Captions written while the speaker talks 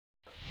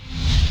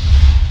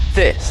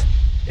This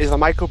is the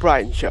Michael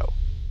Bryan Show.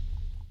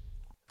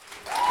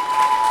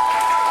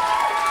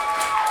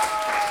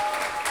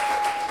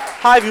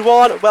 Hi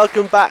everyone,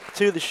 welcome back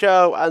to the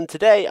show, and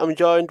today I'm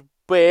joined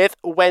with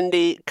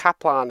Wendy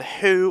Kaplan,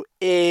 who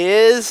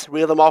is...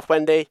 Reel them off,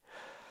 Wendy.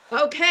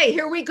 Okay,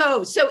 here we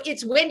go. So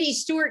it's Wendy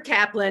Stuart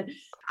Kaplan.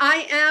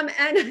 I am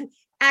an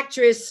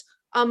actress,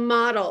 a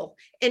model,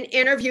 an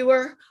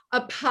interviewer,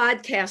 a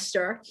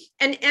podcaster,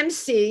 an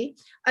MC,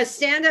 a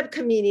stand-up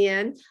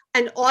comedian,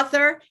 an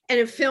author, and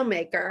a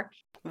filmmaker.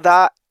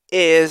 That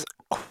is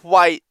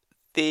quite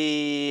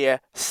the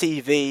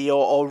CV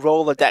or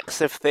Rolodex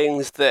of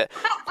things that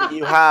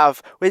you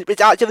have, which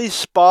actually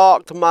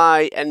sparked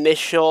my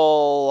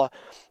initial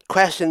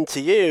question to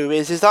you.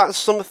 Is that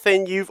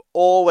something you've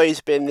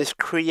always been, this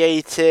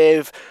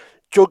creative,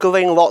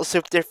 juggling lots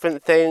of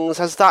different things?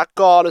 Has that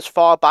gone as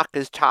far back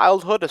as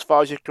childhood, as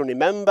far as you can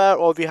remember,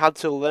 or have you had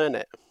to learn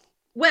it?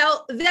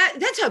 Well,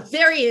 that's a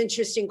very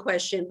interesting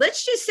question.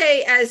 Let's just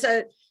say as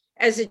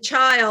a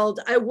child,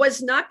 I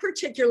was not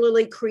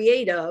particularly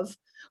creative,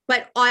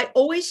 but I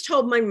always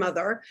told my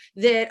mother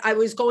that I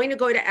was going to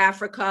go to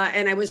Africa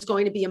and I was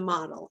going to be a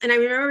model. And I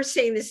remember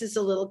saying this as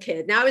a little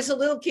kid. Now, I was a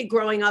little kid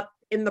growing up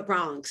in the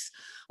Bronx,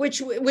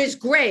 which was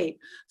great,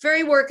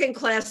 very working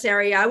class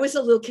area. I was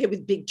a little kid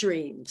with big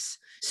dreams.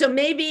 So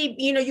maybe,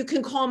 you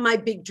can call my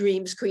big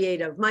dreams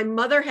creative. My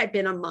mother had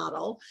been a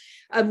model,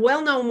 a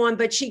well-known one,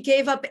 but she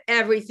gave up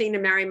everything to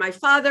marry my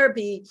father,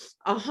 be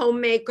a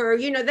homemaker.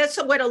 That's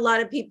what a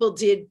lot of people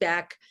did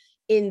back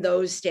in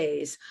those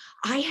days.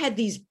 I had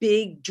these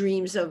big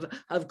dreams of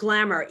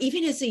glamour.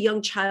 Even as a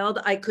young child,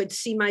 I could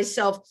see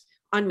myself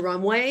on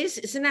runways.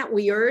 Isn't that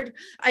weird?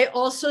 I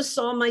also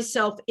saw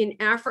myself in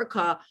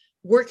Africa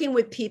working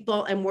with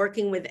people and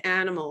working with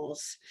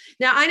animals.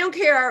 Now, I don't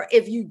care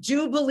if you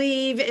do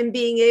believe in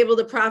being able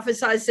to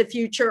prophesize the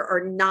future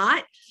or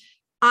not.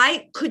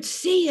 I could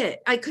see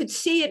it.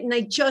 And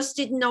I just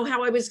didn't know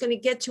how I was going to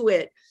get to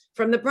it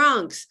from the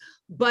Bronx,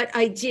 but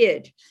I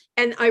did.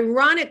 And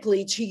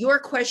ironically, to your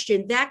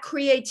question, that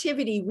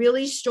creativity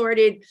really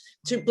started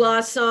to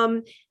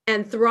blossom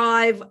and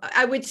thrive.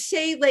 I would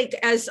say, like,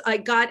 as I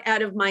got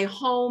out of my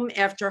home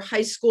after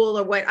high school,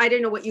 or I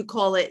don't know what you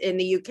call it in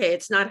the UK.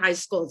 It's not high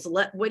school.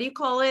 What do you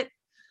call it?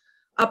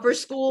 Upper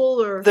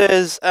school? Or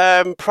there's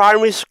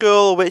primary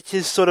school, which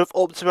is sort of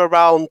up to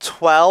around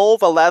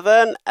 12,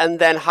 11, and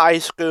then high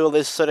school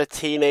is sort of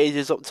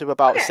teenagers up to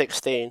about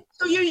 16.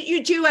 So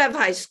you do have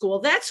high school.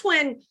 That's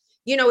when,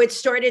 it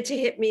started to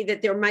hit me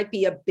that there might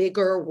be a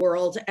bigger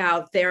world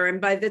out there. And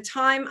by the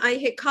time I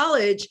hit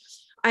college,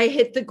 I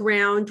hit the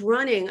ground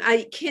running.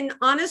 I can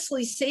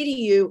honestly say to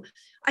you,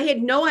 I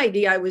had no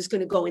idea I was going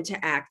to go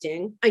into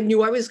acting. I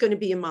knew I was going to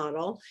be a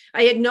model.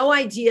 I had no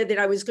idea that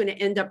I was going to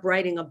end up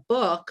writing a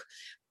book.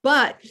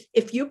 But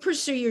if you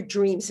pursue your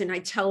dreams, and I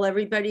tell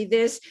everybody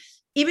this,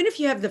 even if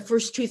you have the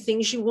first two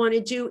things you want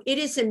to do, it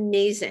is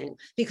amazing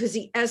because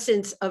the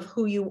essence of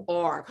who you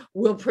are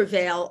will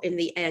prevail in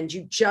the end.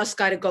 You just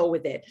got to go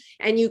with it.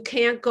 And you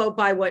can't go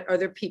by what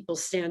other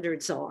people's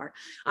standards are.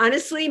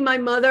 Honestly, my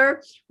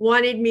mother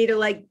wanted me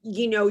to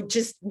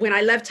just when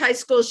I left high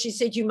school, she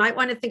said, you might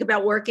want to think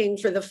about working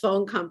for the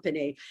phone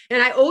company.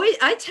 And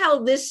I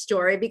tell this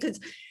story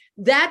because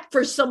that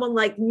for someone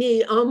like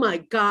me, oh my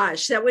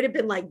gosh, that would have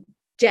been like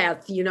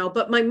death,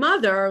 but my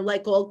mother,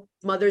 like all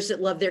mothers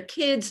that love their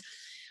kids,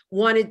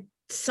 wanted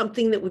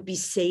something that would be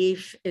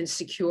safe and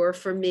secure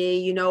for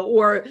me,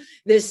 or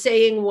the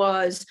saying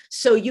was,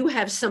 so you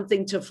have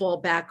something to fall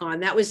back on.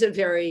 That was a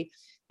very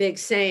big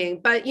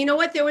saying, but you know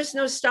what? There was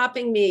no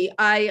stopping me.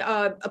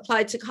 I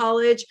applied to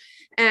college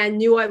and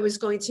knew I was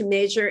going to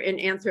major in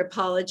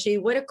anthropology.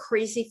 What a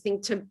crazy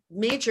thing to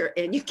major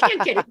in. You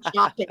can't get a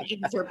job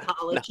in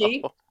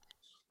anthropology. No.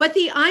 But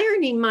the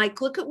irony,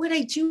 Mike, look at what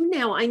I do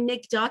now. I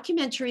make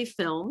documentary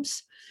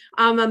films.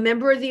 I'm a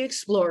member of the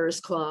Explorers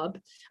Club.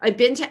 I've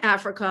been to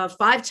Africa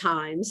 5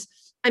 times.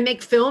 I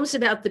make films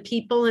about the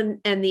people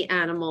and the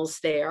animals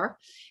there.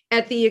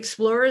 At the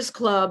Explorers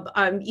Club,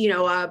 I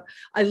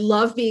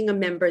love being a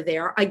member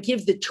there. I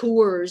give the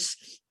tours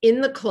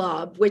in the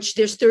club, which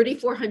there's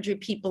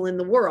 3,400 people in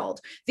the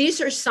world.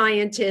 These are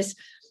scientists,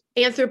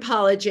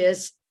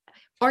 anthropologists,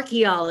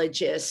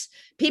 archaeologists,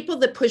 people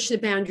that push the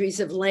boundaries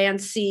of land,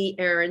 sea,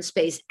 air, and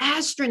space,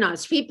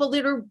 astronauts, people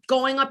that are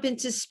going up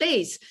into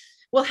space.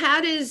 Well,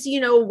 how does,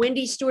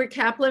 Wendy Stuart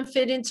Kaplan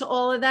fit into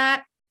all of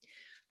that?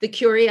 The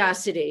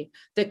curiosity,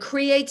 the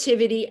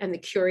creativity, and the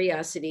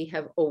curiosity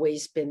have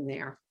always been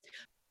there.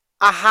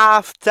 I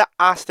have to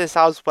ask this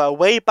as well.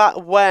 Way back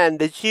when,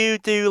 did you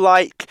do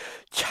like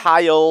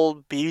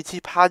child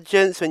beauty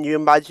pageants when you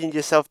imagined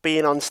yourself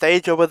being on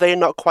stage, or were they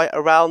not quite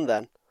around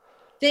then?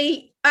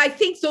 I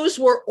think those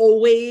were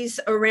always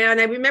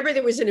around. I remember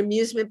there was an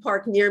amusement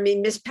park near me,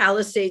 Miss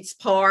Palisades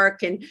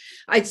Park, and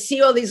I'd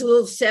see all these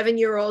little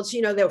 7-year-olds,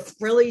 their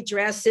frilly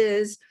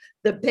dresses,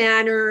 the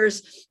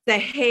banners, the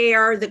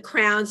hair, the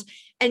crowns.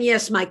 And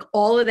yes, Mike,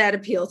 all of that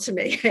appealed to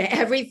me,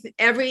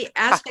 every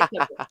aspect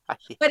of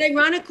it. But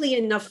ironically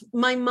enough,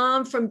 my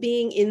mom, from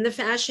being in the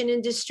fashion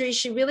industry,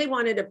 she really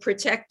wanted to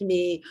protect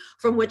me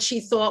from what she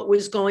thought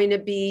was going to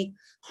be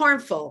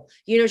harmful.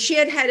 You know, she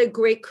had had a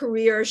great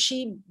career.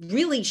 She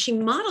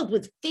modeled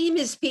with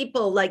famous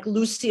people like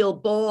Lucille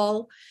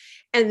Ball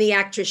and the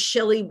actress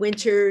Shelley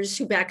Winters,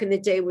 who back in the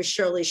day was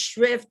Shirley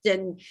Shrift,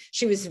 and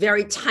she was a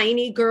very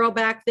tiny girl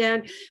back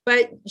then.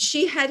 But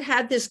she had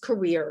had this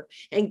career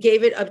and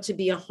gave it up to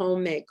be a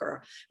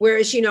homemaker.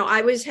 Whereas, you know,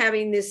 I was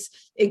having this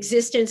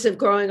existence of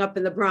growing up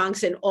in the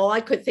Bronx, and all I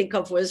could think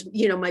of was,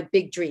 you know, my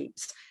big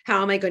dreams.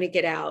 How am I going to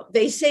get out?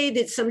 They say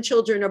that some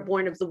children are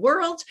born of the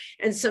world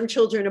and some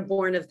children are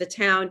born of the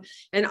town.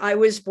 And I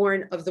was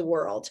born of the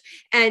world.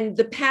 And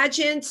the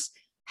pageants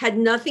had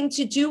nothing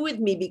to do with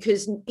me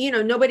because, you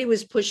know, nobody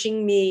was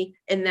pushing me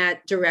in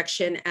that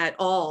direction at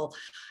all.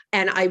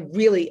 And I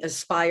really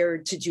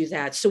aspired to do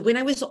that. So when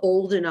I was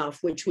old enough,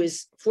 which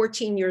was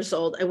 14 years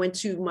old, I went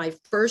to my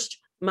first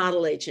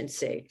model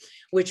agency,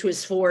 which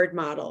was Ford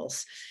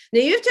Models. Now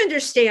you have to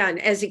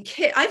understand, as a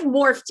kid, I've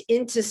morphed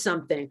into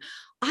something.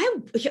 I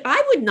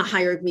wouldn't have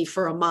hired me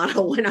for a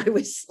model when I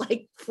was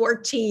like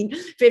 14,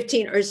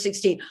 15, or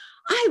 16.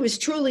 I was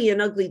truly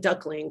an ugly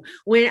duckling.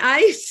 When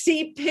I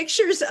see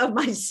pictures of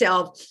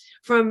myself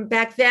from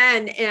back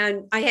then,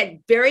 and I had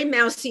very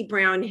mousy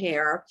brown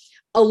hair,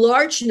 a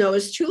large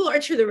nose, too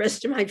large for the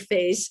rest of my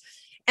face,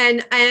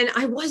 and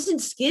I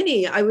wasn't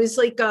skinny. I was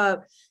like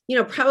you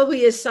know,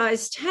 probably a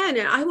size 10,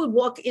 and I would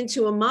walk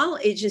into a model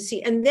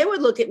agency and they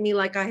would look at me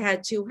like I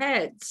had two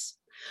heads.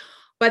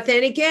 But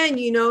then again,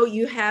 you know,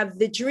 you have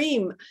the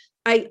dream.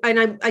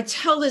 I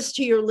tell this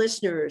to your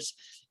listeners,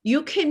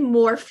 you can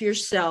morph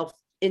yourself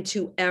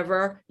into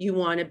ever you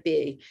want to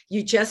be.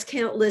 You just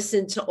can't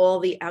listen to all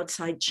the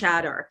outside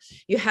chatter.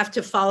 You have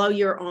to follow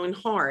your own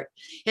heart.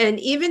 And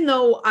even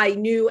though I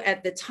knew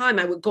at the time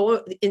I would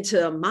go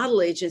into a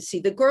model agency,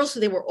 the girls,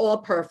 they were all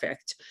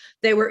perfect.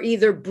 They were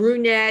either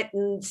brunette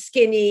and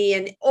skinny,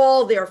 and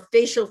all their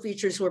facial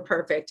features were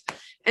perfect.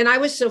 And I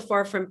was so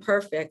far from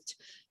perfect,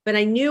 but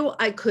I knew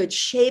I could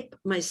shape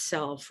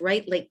myself,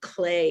 right, like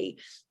clay,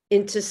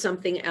 into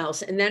something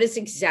else. And that is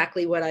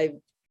exactly what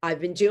I've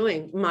been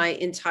doing my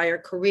entire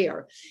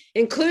career,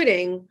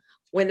 including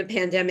when the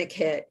pandemic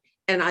hit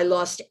and I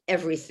lost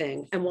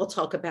everything. And we'll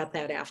talk about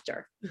that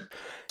after.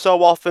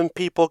 So often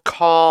people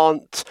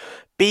can't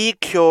be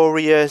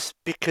curious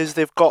because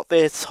they've got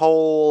this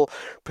whole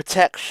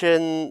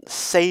protection,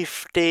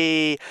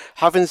 safety,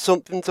 having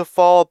something to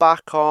fall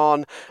back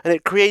on, and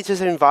it creates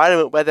this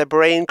environment where their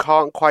brain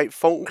can't quite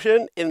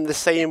function in the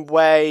same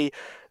way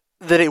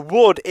that it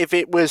would if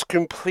it was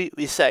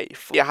completely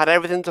safe. You had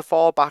everything to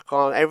fall back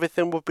on,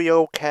 everything would be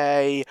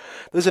okay.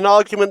 There's an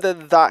argument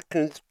that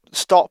can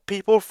stop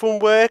people from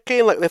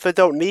working. Like, if they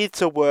don't need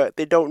to work,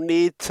 they don't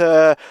need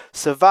to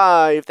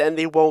survive, then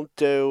they won't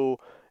do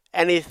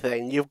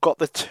anything. You've got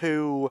the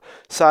two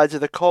sides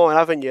of the coin,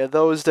 haven't you?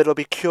 Those that'll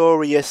be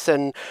curious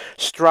and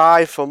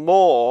strive for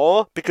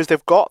more because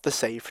they've got the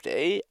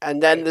safety,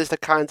 and then there's the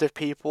kinds of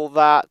people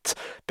that,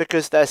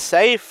 because they're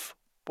safe,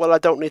 well, I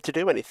don't need to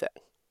do anything.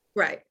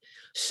 Right.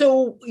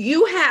 So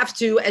you have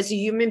to, as a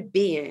human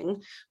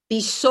being, be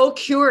so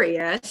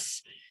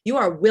curious. You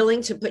are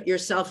willing to put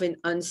yourself in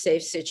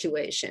unsafe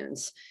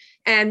situations.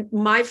 And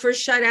my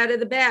first shot out of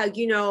the bag,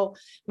 you know,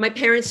 my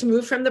parents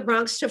moved from the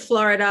Bronx to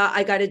Florida.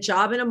 I got a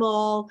job in a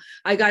mall.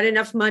 I got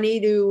enough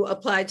money to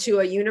apply to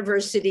a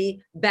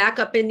university back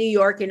up in New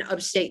York, in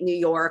upstate New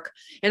York.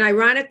 And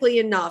ironically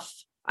enough,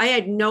 I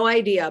had no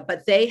idea,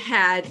 but they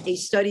had a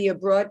study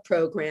abroad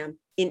program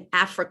in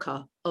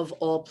Africa, of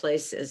all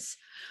places.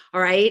 All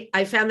right.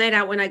 I found that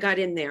out when I got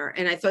in there,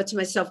 and I thought to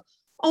myself,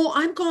 oh,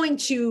 I'm going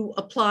to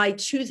apply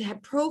to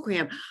that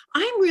program.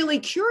 I'm really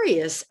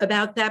curious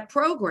about that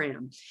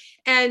program.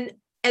 And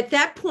at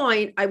that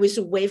point, I was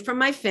away from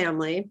my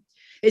family.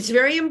 It's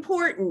very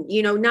important,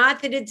 you know,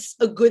 not that it's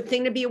a good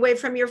thing to be away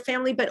from your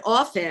family, but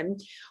often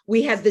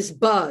we have this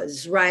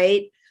buzz,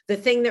 right? The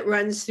thing that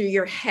runs through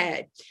your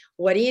head.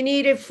 What do you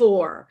need it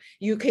for?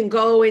 You can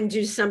go and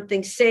do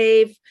something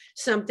safe,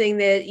 something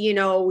that, you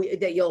know,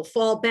 that you'll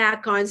fall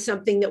back on,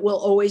 something that will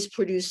always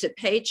produce a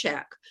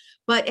paycheck.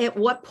 But at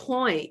what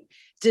point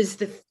does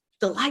the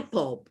light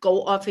bulb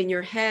go off in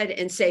your head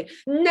and say,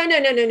 no, no,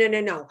 no, no, no,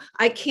 no, no,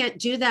 I can't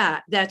do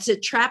that. That's a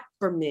trap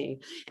for me.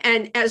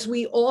 And as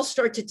we all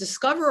start to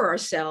discover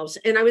ourselves,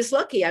 and I was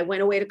lucky, I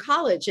went away to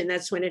college, and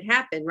that's when it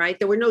happened, right?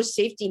 There were no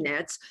safety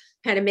nets.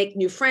 How to make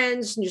new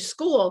friends, new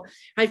school.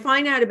 I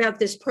find out about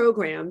this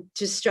program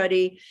to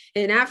study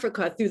in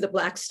Africa through the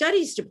Black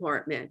Studies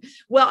department.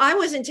 Well, I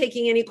wasn't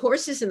taking any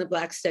courses in the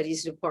Black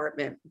Studies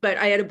department, but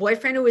I had a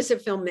boyfriend who was a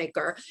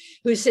filmmaker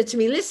who said to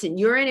me, listen,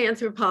 you're in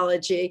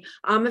anthropology.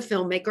 I'm a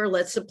filmmaker.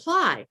 Let's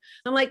apply.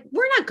 I'm like,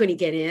 we're not going to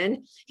get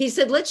in. He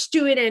said, let's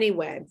do it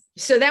anyway.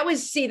 So that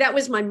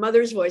was my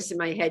mother's voice in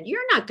my head.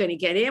 You're not going to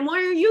get in. Why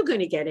are you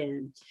going to get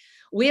in?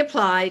 We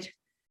applied.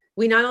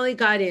 We not only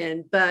got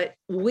in, but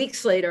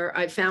weeks later,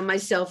 I found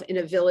myself in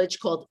a village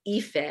called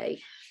Ife.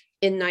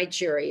 in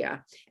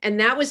Nigeria. And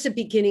that was the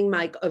beginning,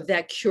 Mike, of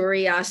that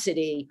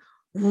curiosity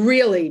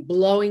really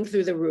blowing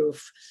through the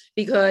roof,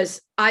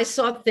 because I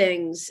saw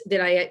things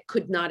that I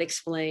could not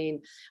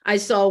explain. I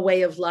saw a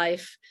way of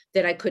life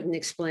that I couldn't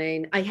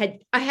explain. I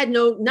had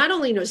no, not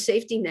only no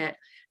safety net,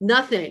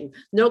 nothing,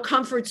 no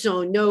comfort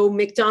zone, no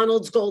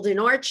McDonald's golden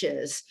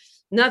arches,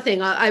 nothing.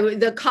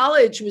 The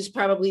college was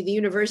probably, the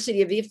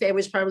University of Ife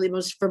was probably the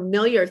most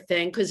familiar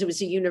thing because it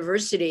was a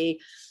university.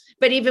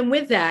 But even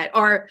with that,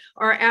 our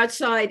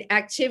outside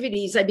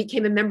activities, I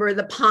became a member of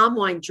the Palm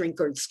Wine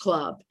Drinkers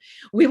Club.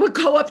 We would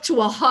go up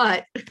to a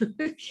hut.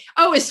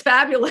 Oh, it's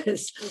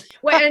fabulous.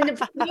 Well, and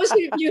for those of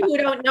you who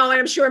don't know, and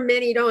I'm sure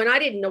many don't, I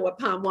didn't know what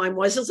palm wine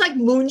was. It's like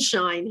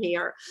moonshine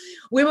here.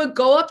 We would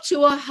go up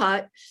to a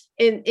hut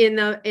in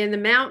the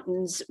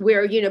mountains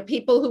where,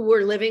 people who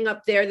were living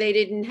up there, they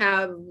didn't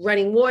have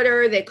running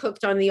water. They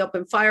cooked on the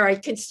open fire. I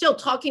can still,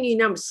 talking to you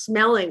now, I'm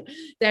smelling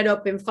that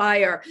open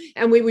fire.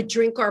 And we would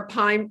drink our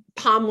palm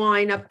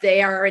wine up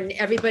there, and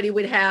everybody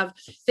would have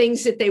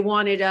things that they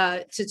wanted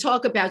to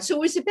talk about. So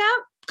it was about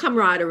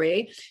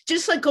camaraderie,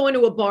 just like going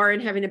to a bar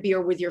and having a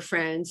beer with your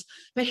friends.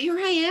 But here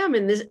I am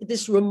in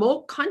this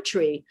remote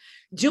country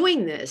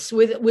doing this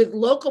with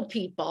local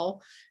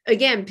people.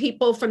 Again,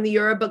 people from the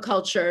Yoruba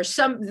culture.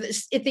 Some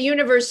at the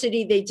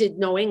university, they did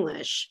no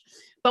English.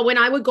 But when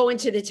I would go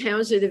into the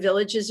towns or the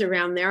villages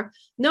around there,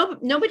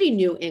 nobody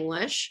knew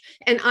English.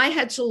 And I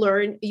had to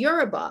learn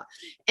Yoruba.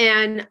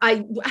 And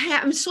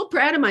I'm so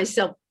proud of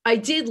myself. I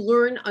did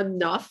learn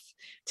enough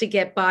to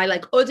get by.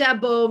 Like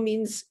Odabo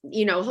means,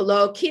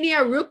 hello.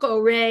 Kinia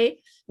Ruko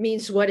Re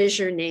means what is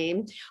your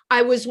name?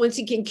 I was once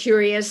again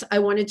curious. I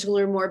wanted to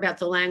learn more about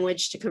the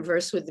language to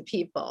converse with the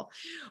people.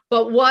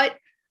 But what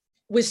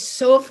was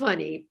so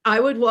funny, I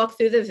would walk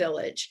through the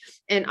village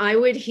and I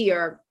would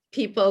hear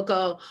people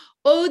go,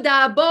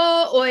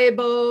 Odabo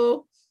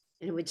Oibo.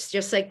 And it was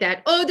just like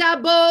that,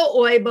 Odabo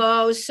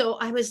Oibo. So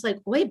I was like,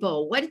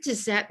 Oibo, what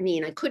does that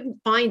mean? I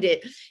couldn't find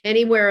it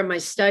anywhere in my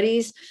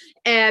studies.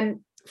 And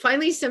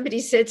finally, somebody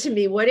said to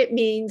me, what it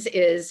means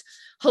is,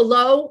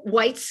 hello,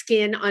 white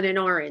skin on an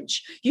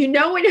orange. When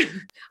I'm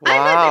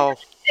not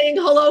saying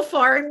hello,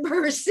 foreign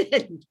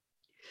person.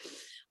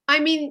 I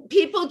mean,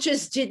 people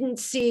just didn't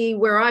see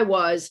where I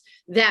was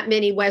that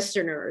many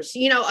Westerners.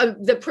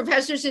 The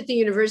professors at the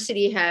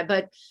university had,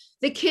 but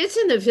the kids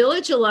in the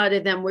village, a lot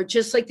of them were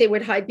just like, they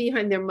would hide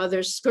behind their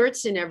mother's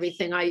skirts and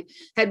everything. I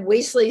had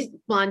waistly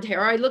blonde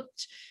hair. I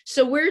looked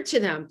so weird to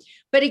them.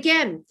 But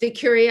again, the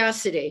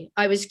curiosity,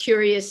 I was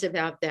curious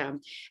about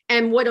them.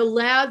 And what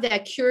allowed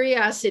that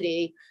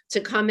curiosity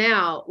to come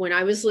out when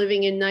I was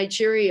living in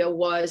Nigeria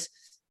was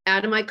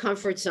out of my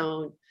comfort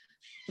zone.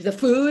 The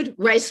food,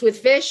 rice with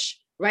fish,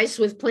 rice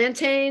with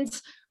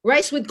plantains,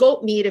 rice with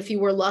goat meat if you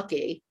were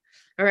lucky.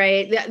 All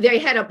right. They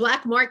had a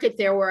black market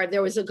there where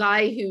there was a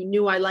guy who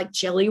knew I liked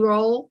jelly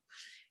roll.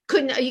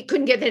 You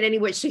couldn't get that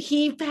anywhere. So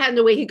he found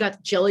a way, he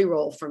got jelly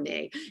roll for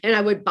me and I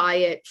would buy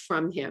it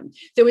from him.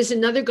 There was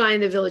another guy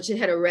in the village that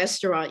had a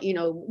restaurant,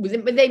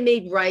 but they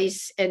made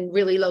rice and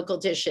really local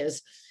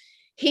dishes.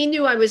 He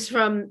knew I was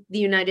from the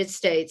United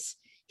States.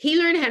 He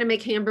learned how to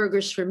make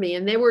hamburgers for me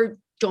and they were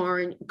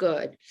darn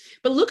good.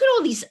 But look at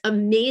all these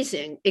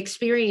amazing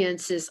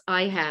experiences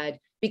I had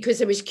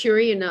because I was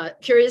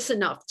curious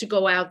enough to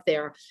go out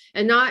there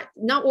and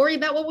not worry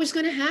about what was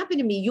going to happen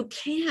to me. You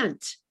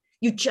can't.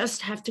 You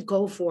just have to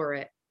go for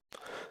it.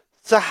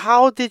 So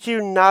how did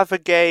you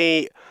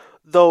navigate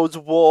those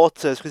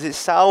waters? Because it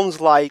sounds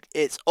like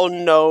it's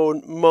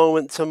unknown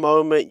moment to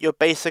moment. You're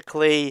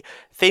basically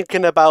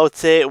thinking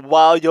about it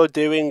while you're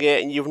doing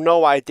it and you've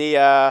no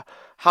idea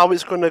how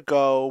it's going to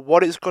go,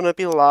 what it's going to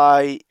be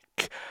like.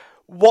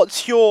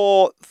 What's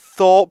your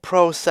thought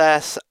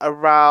process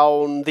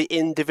around the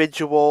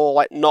individual,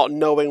 like not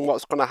knowing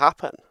what's going to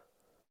happen?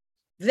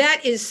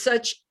 That is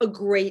such a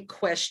great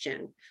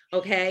question.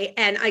 Okay.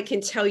 And I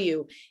can tell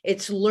you,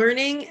 it's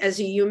learning as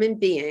a human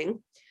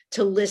being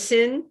to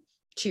listen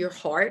to your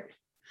heart,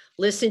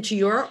 listen to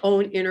your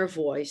own inner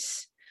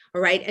voice.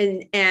 All right.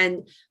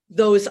 And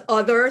those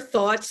other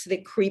thoughts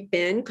that creep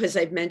in, because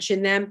I've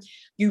mentioned them,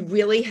 you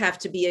really have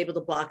to be able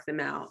to block them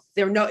out.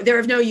 They're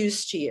of no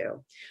use to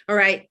you. All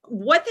right.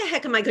 What the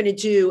heck am I going to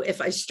do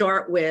if I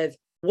start with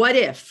what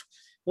if?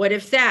 What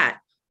if that?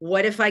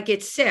 What if I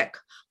get sick?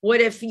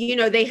 What if,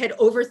 they had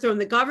overthrown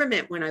the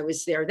government when I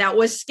was there? That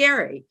was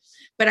scary.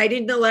 But I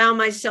didn't allow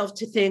myself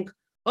to think,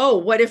 oh,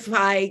 what if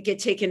I get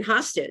taken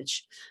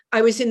hostage?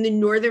 I was in the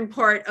northern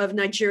part of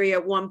Nigeria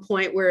at one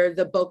point where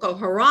the Boko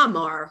Haram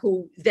are,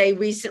 who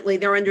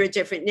they're under a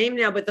different name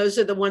now, but those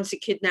are the ones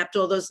that kidnapped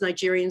all those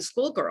Nigerian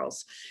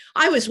schoolgirls.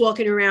 I was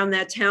walking around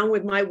that town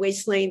with my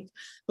waist-length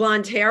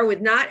blonde hair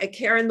with not a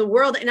care in the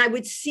world. And I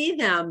would see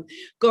them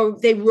go,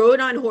 they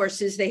rode on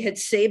horses. They had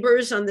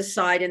sabers on the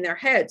side and their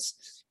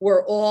heads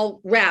were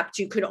all wrapped.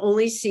 You could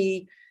only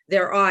see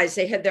their eyes.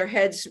 They had their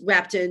heads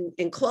wrapped in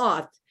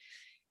cloth.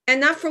 And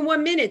not for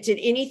 1 minute did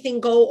anything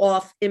go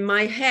off in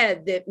my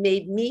head that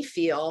made me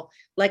feel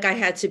like I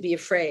had to be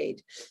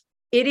afraid.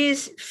 It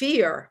is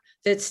fear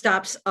that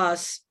stops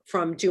us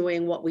from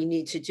doing what we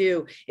need to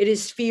do. It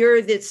is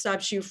fear that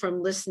stops you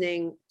from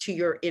listening to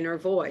your inner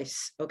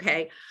voice.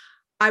 Okay.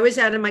 I was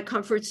out of my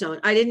comfort zone.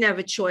 I didn't have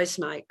a choice,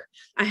 Mike.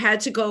 I had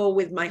to go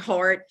with my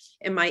heart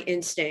and my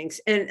instincts.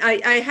 And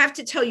I have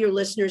to tell your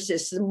listeners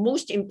this, the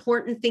most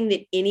important thing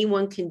that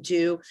anyone can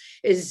do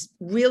is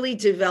really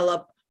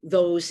develop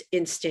those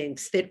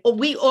instincts that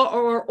we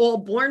are all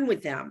born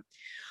with them.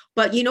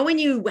 But you know, when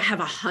you have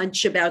a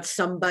hunch about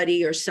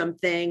somebody or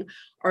something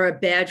or a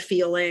bad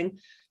feeling,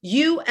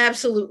 you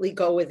absolutely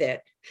go with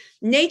it.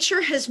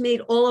 Nature has made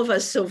all of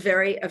us so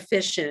very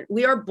efficient.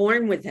 We are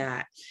born with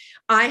that.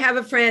 I have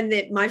a friend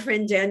that my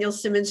friend Daniel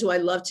Simmons, who I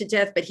love to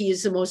death, but he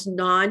is the most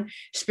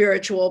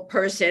non-spiritual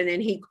person.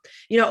 And he,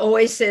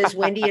 always says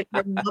Wendy and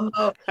her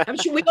mumbo. I'm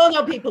sure we all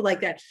know people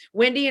like that.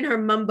 Wendy and her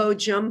mumbo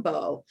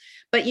jumbo.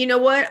 But you know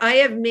what? I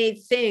have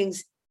made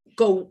things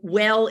go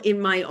well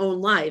in my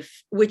own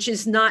life, which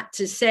is not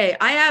to say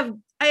I have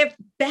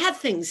bad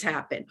things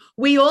happen.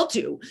 We all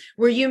do.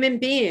 We're human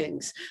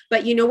beings.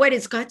 But you know what?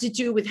 It's got to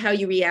do with how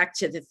you react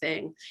to the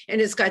thing.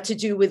 And it's got to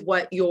do with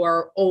what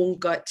your own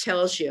gut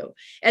tells you.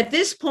 At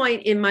this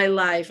point in my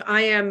life,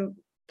 I am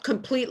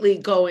completely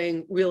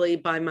going really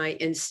by my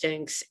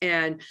instincts.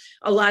 And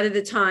a lot of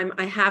the time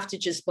I have to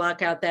just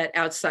block out that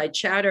outside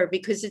chatter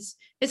because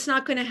it's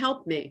not going to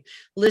help me.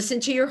 Listen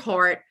to your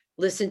heart,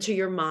 listen to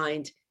your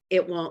mind.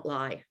 It won't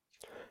lie.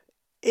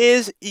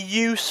 Is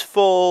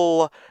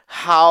useful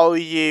how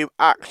you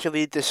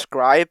actually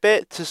describe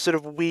it to sort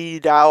of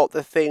weed out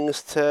the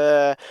things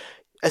to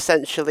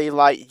essentially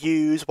like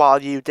use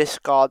while you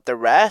discard the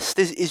rest?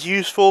 Is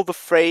useful the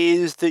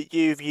phrase that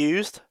you've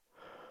used?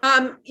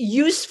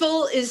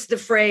 Useful is the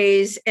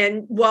phrase.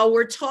 And while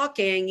we're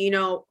talking,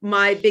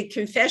 my big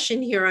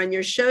confession here on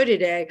your show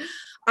today,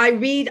 I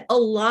read a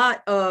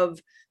lot of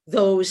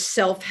those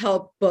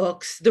self-help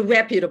books, the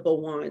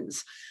reputable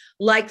ones,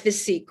 like The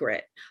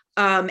Secret,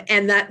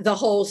 and that the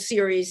whole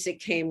series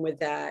that came with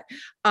that.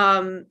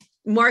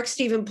 Mark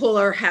Stephen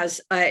Puller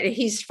has,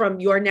 he's from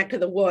your neck of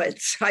the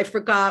woods. I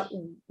forgot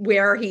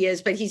where he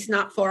is, but he's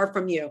not far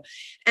from you.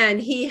 And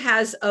he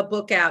has a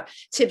book out,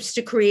 Tips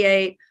to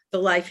Create the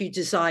Life You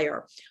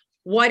Desire.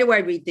 Why do I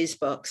read these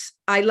books?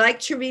 I like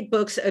to read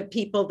books of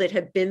people that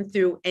have been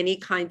through any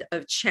kind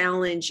of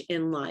challenge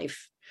in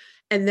life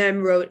and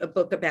then wrote a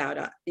book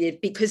about it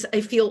because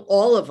I feel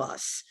all of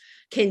us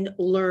can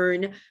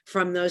learn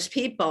from those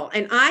people.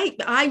 And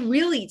I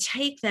really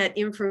take that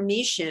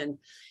information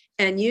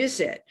and use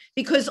it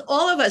because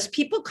all of us,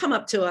 people come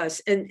up to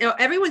us and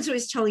everyone's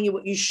always telling you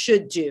what you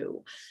should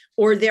do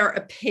or their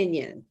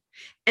opinion.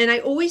 And I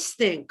always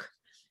think,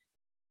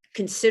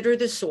 consider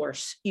the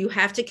source. You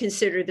have to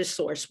consider the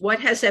source. What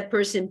has that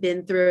person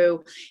been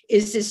through?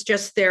 Is this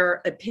just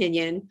their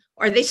opinion?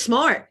 Are they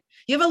smart?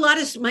 You have a lot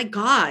of, my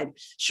God,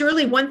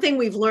 surely one thing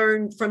we've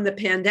learned from the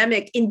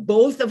pandemic in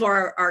both of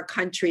our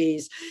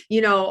countries,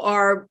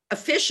 our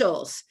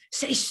officials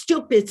say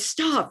stupid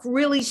stuff,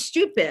 really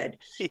stupid.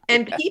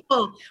 And Yeah.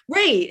 people,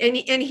 right.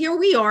 And here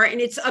we are,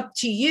 and it's up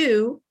to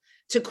you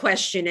to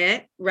question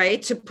it,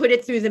 right? To put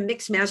it through the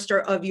mix master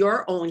of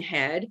your own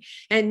head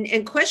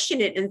and question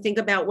it and think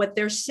about what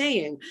they're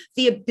saying.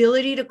 The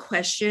ability to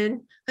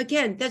question,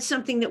 again, that's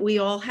something that we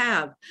all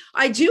have.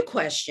 I do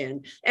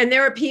question. And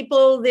there are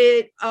people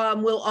that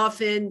will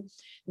often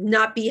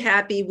not be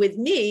happy with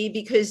me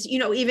because,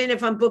 even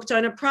if I'm booked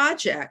on a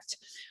project,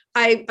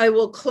 I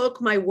will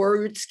cloak my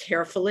words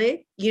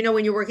carefully.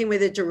 When you're working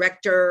with a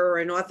director or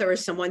an author or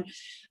someone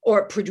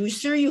or a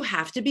producer, you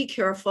have to be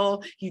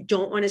careful. You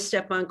don't want to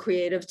step on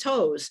creative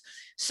toes.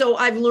 So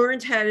I've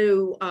learned how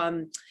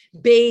to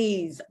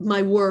bathe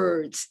my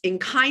words in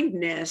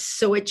kindness.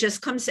 So it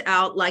just comes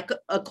out like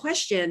a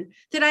question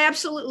that I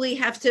absolutely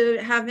have to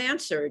have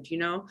answered.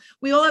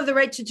 We all have the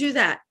right to do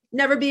that.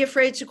 Never be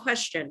afraid to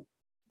question.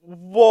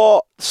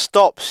 What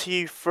stops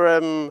you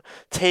from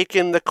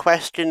taking the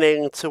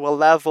questioning to a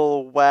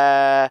level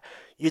where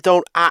you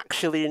don't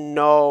actually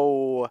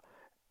know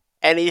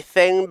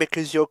anything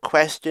because you're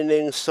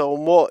questioning so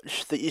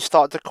much that you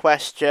start to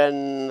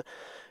question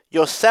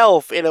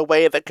yourself in a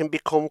way that can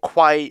become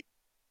quite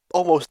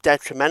almost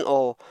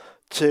detrimental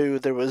to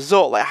the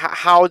result? Like,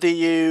 how do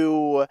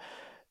you,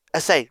 I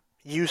say,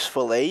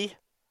 usefully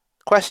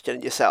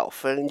question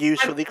yourself and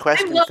usefully I'm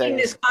question loving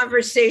this things?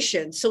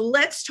 conversation. So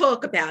let's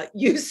talk about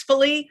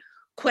usefully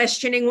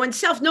questioning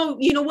oneself. No,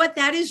 you know what?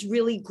 That is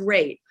really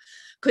great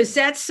because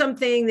that's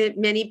something that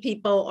many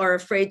people are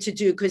afraid to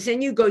do because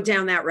then you go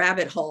down that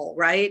rabbit hole,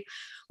 right?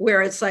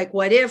 Where it's like,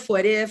 what if,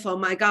 oh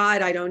my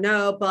God, I don't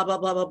know, blah, blah,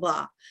 blah, blah,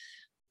 blah.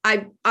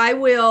 I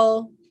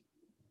will,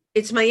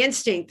 it's my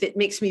instinct that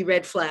makes me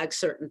red flag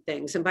certain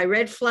things. And by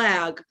red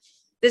flag,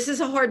 this is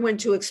a hard one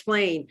to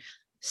explain.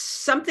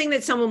 Something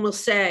that someone will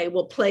say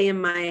will play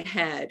in my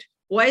head.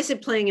 Why is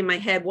it playing in my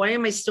head? Why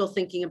am I still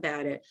thinking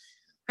about it?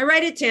 I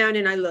write it down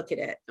and I look at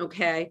it.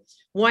 Okay.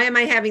 Why am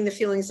I having the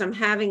feelings I'm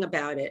having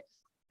about it?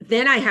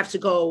 Then I have to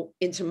go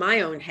into my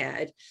own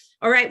head.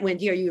 All right,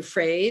 Wendy, are you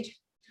afraid?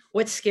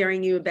 What's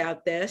scaring you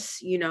about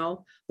this?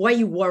 Why are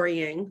you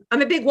worrying?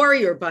 I'm a big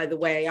worrier, by the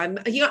way. I'm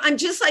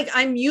just like,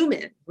 I'm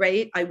human,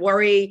 right? I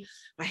worry,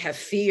 I have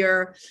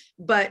fear,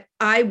 but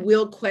I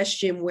will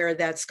question where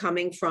that's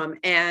coming from.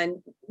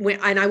 And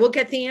I will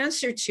get the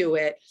answer to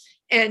it.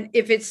 And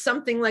if it's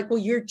something like, well,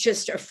 you're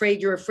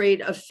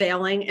afraid of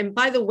failing. And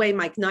by the way,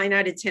 Mike, 9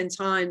 out of 10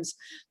 times,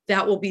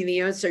 that will be the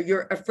answer.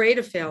 You're afraid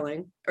of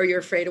failing, or you're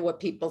afraid of what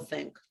people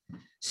think.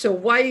 So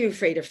why are you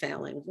afraid of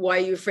failing? Why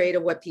are you afraid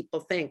of what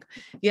people think?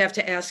 You have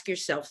to ask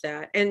yourself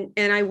that. And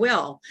I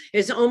will.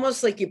 It's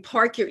almost like you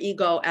park your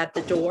ego at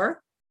the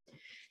door,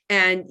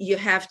 and you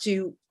have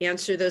to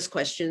answer those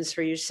questions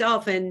for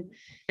yourself. And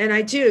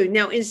I do.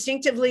 Now,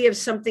 instinctively, if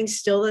something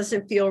still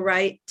doesn't feel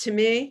right to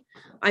me,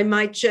 I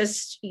might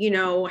just,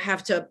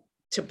 have to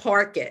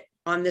park it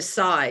on the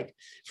side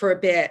for a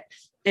bit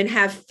and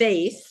have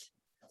faith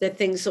that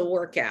things will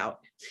work out.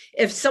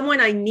 If someone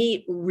I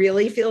meet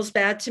really feels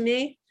bad to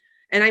me,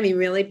 and I mean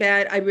really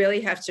bad, I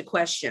really have to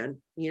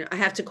question. I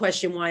have to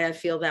question why I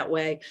feel that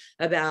way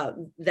about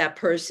that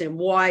person,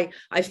 why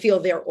I feel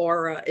their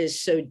aura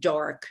is so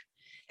dark.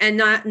 And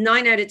not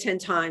 9 out of 10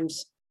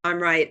 times, I'm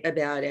right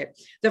about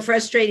it. The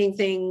frustrating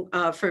thing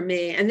for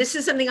me, and this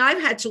is something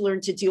I've had to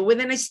learn to deal with,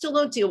 and I still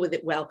don't deal with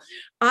it well.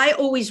 I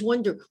always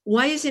wonder,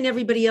 why isn't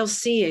everybody else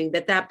seeing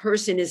that that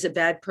person is a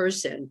bad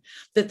person,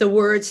 that the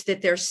words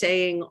that they're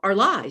saying are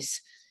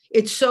lies?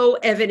 It's so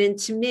evident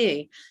to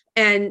me.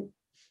 And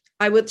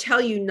I will tell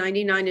you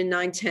 99 and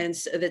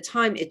 9/10 of the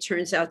time, it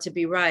turns out to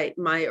be right,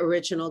 my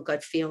original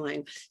gut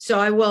feeling. So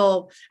I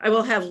will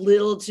have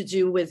little to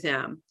do with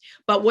them.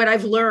 But what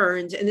I've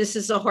learned, and this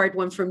is a hard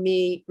one for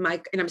me,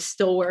 Mike, and I'm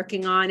still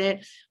working on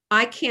it,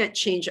 I can't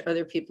change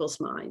other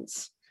people's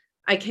minds.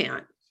 I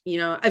can't.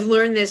 I've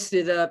learned this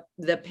through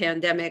the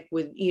pandemic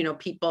with,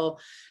 people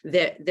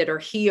that are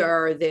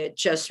here that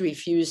just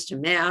refuse to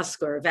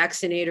mask or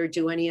vaccinate or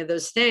do any of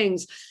those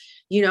things.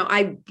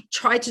 I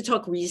try to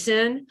talk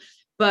reason,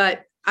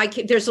 but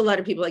there's a lot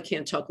of people I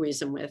can't talk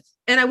reason with,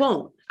 and I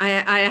won't.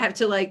 I have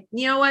to, like,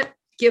 you know what?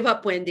 Give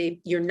up,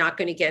 Wendy. You're not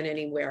going to get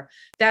anywhere.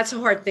 That's a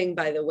hard thing,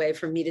 by the way,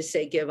 for me to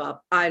say give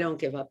up. I don't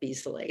give up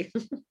easily.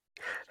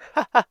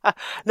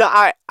 No,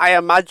 I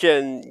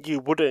imagine you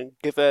wouldn't,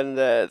 given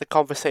the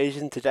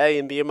conversation today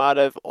and the amount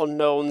of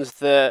unknowns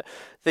that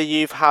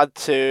you've had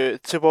to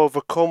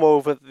overcome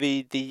over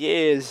the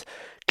years.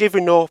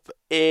 Giving up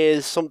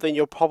is something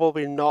you're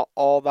probably not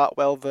all that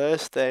well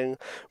versed in,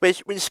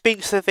 which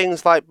speaks to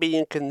things like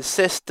being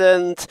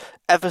consistent,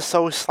 ever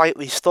so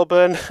slightly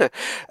stubborn.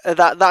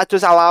 That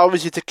just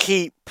allows you to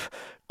keep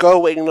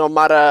going no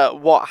matter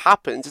what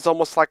happens. It's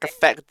almost like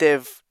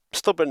effective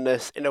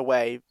stubbornness in a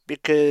way,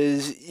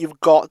 because you've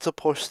got to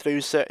push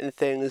through certain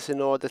things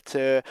in order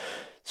to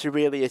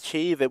really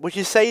achieve it. Would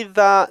you say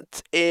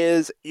that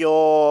is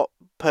your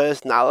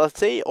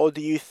personality, or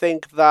do you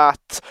think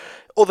that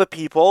other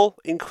people,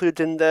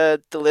 including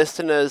the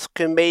listeners,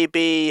 can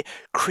maybe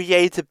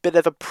create a bit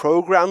of a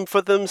program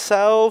for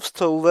themselves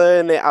to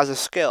learn it as a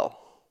skill?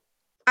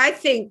 I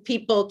think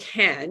people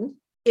can,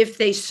 if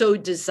they so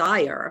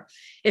desire.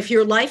 If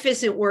your life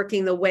isn't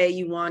working the way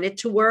you want it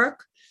to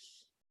work,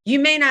 you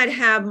may not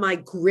have my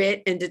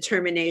grit and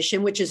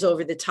determination, which is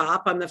over the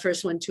top. I'm the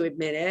first one to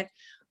admit it.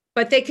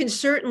 But they can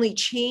certainly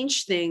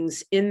change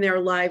things in their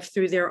life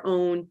through their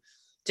own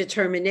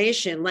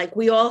determination. Like,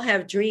 we all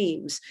have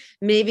dreams.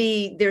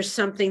 Maybe there's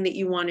something that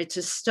you wanted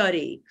to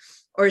study,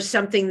 or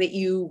something that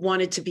you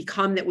wanted to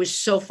become that was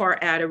so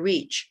far out of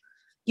reach.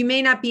 You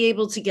may not be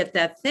able to get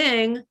that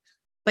thing,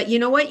 but you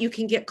know what? You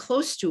can get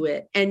close to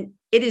it. And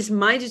it is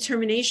my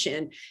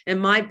determination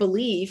and my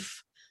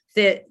belief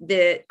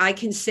that I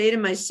can say to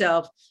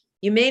myself,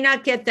 you may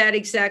not get that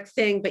exact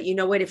thing, but you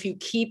know what? If you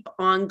keep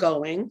on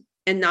going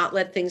and not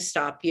let things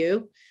stop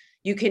you,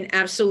 you can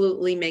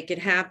absolutely make it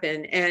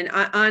happen. And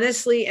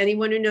honestly,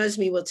 anyone who knows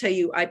me will tell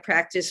you, I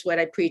practice what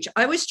I preach.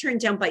 I was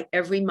turned down by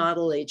every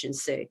model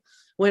agency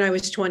when I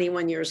was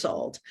 21 years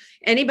old.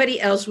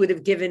 Anybody else would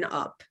have given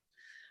up.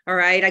 All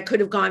right. I could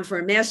have gone for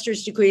a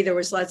master's degree. There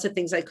was lots of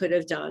things I could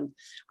have done.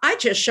 I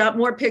just shot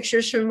more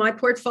pictures from my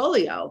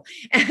portfolio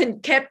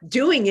and kept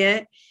doing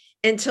it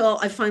until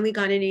I finally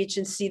got an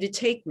agency to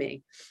take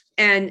me.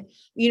 And,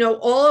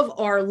 all of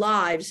our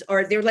lives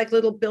they're like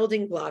little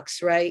building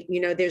blocks, right?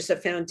 There's a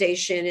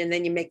foundation, and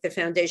then you make the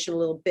foundation a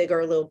little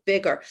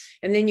bigger.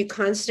 And then you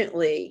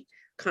constantly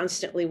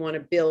want to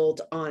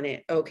build on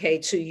it.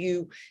 Okay. So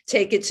you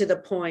take it to the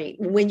point.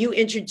 When you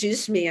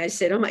introduced me, I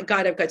said, oh my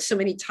God, I've got so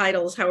many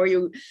titles. How are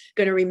you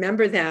going to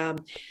remember them?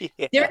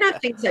 They're Yeah.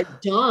 not things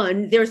I've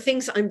done. They're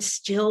things I'm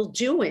still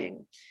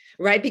doing.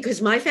 Right?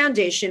 Because my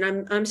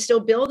foundation, I'm still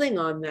building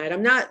on that.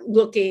 I'm not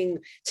looking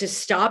to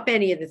stop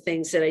any of the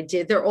things that I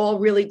did. They're all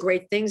really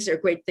great things. They're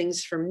great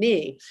things for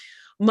me.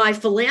 My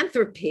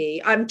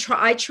philanthropy, I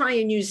try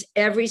and use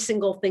every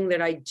single thing that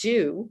I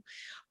do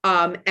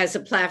as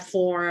a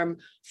platform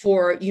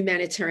for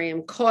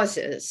humanitarian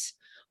causes,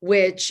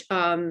 which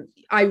I'm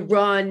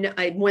one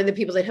of the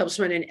people that helps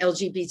run an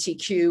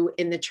LGBTQ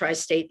in the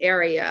tri-state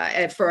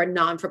area for a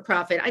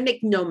non-for-profit. I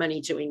make no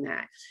money doing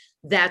that.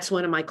 That's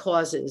one of my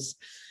causes.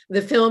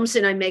 The films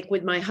that I make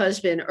with my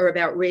husband are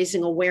about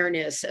raising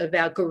awareness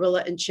about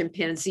gorilla and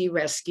chimpanzee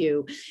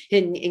rescue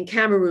in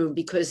Cameroon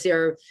because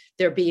they're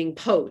being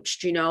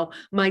poached.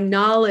 My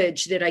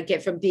knowledge that I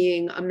get from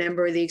being a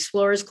member of the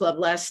Explorers Club.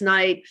 Last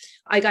night,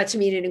 I got to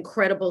meet an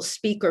incredible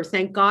speaker,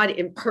 thank God,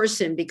 in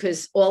person,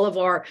 because all of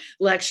our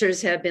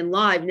lectures have been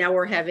live. Now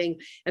we're having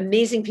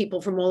amazing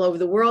people from all over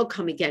the world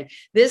come again.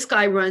 This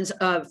guy runs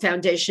a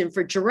foundation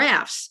for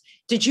giraffes.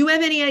 Did you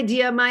have any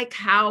idea, Mike,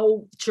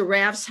 how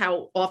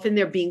often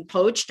they're being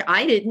poached?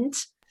 I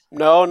didn't.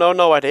 No, no,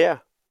 no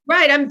idea.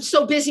 Right. I'm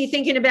so busy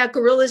thinking about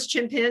gorillas,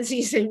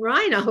 chimpanzees, and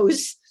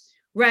rhinos,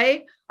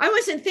 right? I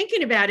wasn't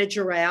thinking about a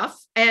giraffe,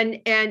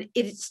 and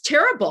it's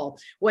terrible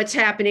what's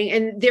happening.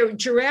 And their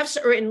giraffes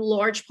are in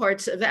large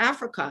parts of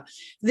Africa.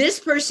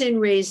 This person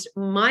raised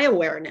my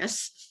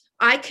awareness.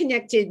 I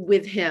connected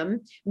with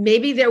him.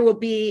 Maybe there will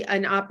be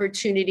an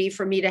opportunity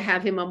for me to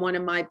have him on one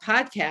of my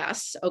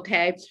podcasts,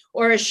 okay,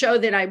 or a show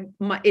that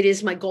it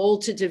is my goal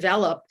to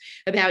develop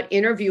about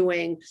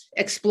interviewing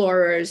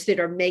explorers that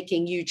are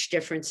making huge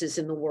differences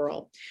in the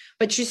world.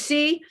 But you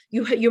see,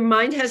 your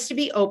mind has to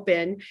be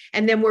open,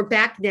 and then we're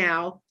back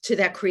now to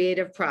that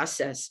creative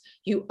process.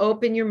 You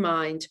open your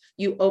mind,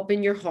 you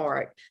open your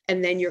heart,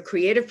 and then your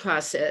creative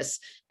process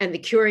and the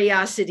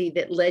curiosity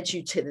that led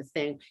you to the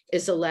thing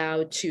is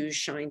allowed to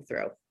shine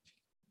through.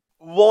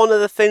 One of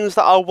the things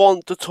that I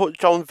want to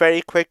touch on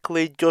very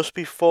quickly just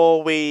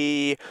before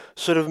we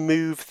sort of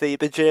move the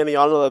journey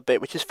on a little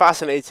bit, which is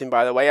fascinating,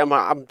 by the way.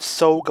 I'm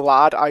so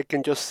glad I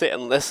can just sit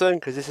and listen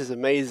because this is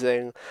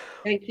amazing.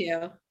 Thank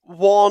you.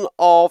 One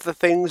of the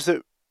things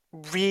that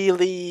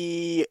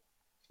really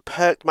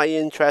perked my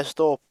interest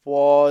up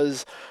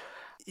was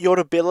your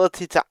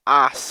ability to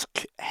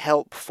ask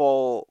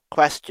helpful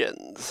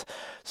questions.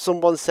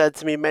 Someone said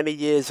to me many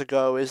years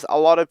ago is a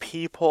lot of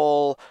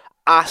people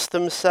ask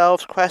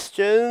themselves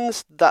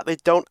questions that they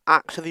don't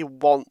actually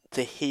want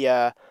to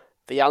hear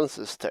the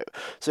answers to.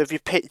 So if you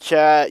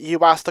picture, you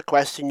ask the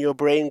question, your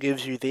brain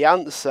gives you the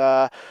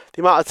answer,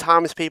 the amount of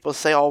times people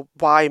say, oh,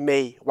 why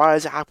me? Why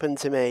has it happened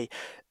to me?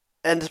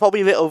 And there's probably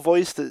a little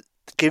voice that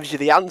gives you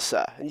the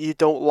answer, and you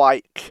don't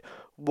like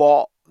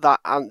what that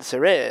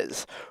answer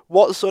is.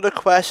 What sort of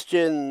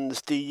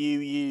questions do you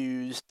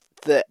use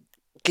that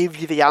give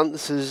you the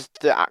answers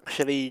that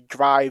actually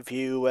drive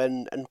you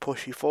and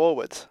push you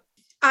forward?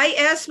 I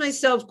ask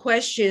myself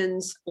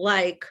questions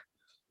like,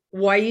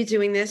 why are you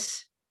doing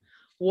this?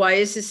 Why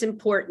is this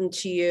important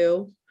to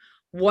you?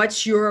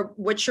 What's your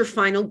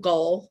final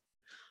goal?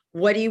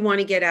 What do you want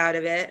to get out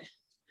of it?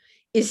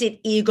 Is it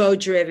ego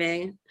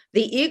driven?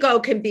 The ego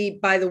can be,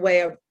 by the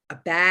way, a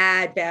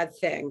bad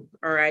thing.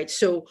 All right.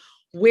 So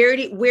where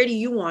do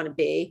you want to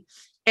be?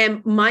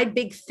 And my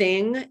big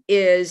thing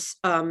is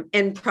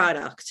end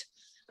product.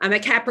 I'm a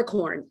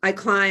Capricorn. I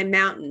climb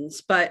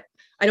mountains, but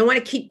I don't want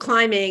to keep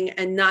climbing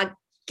and not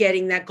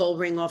getting that gold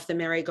ring off the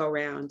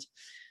merry-go-round.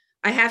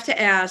 I have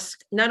to ask,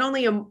 not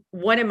only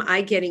what am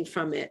I getting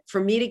from it? For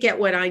me to get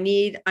what I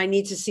need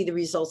to see the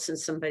results in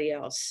somebody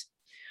else.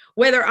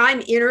 Whether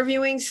I'm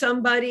interviewing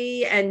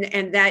somebody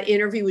and that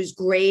interview is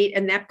great,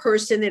 and that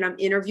person that I'm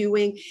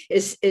interviewing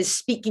is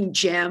speaking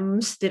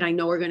gems that I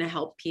know are going to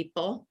help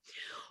people,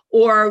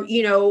 or,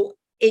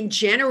 in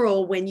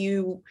general, when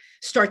you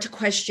start to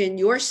question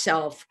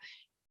yourself,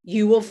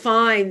 you will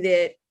find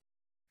that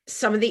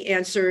some of the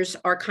answers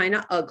are kind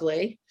of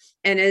ugly.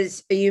 And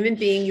as a human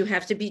being, you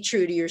have to be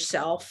true to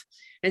yourself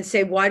and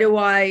say, why do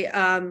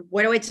I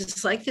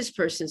dislike this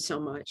person so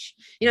much?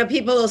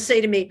 People will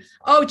say to me,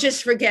 oh,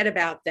 just forget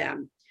about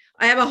them.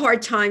 I have a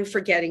hard time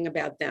forgetting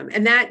about them.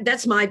 And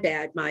that's my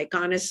bad, Mike,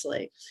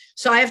 honestly.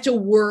 So I have to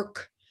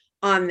work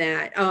on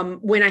that.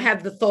 When I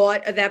have the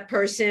thought of that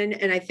person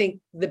and I think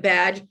the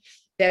bad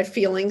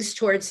feelings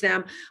towards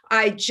them,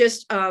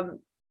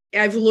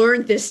 I've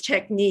learned this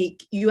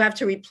technique. You have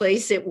to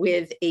replace it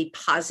with a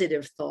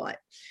positive thought.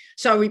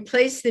 So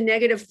replace the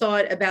negative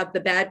thought about the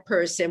bad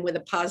person with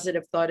a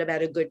positive thought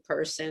about a good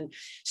person.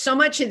 So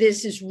much of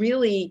this is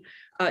really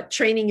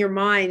training your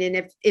mind.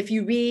 And if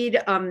you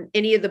read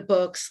any of the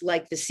books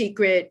like The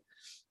Secret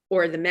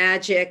or The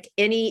Magic,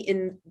 any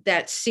in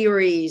that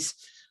series,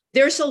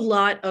 there's a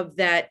lot of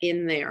that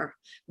in there.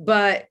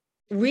 But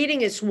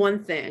reading is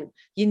one thing.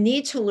 You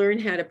need to learn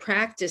how to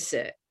practice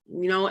it.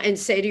 And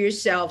say to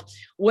yourself,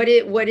 what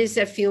is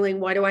that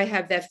feeling? Why do I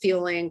have that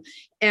feeling?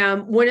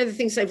 One of the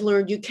things I've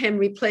learned, you can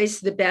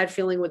replace the bad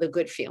feeling with a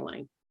good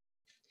feeling.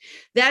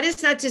 That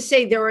is not to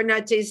say there are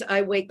not days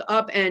I wake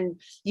up and,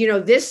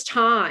 this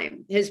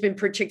time has been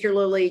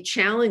particularly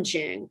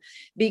challenging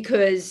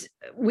because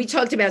we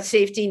talked about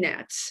safety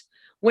nets.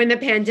 When the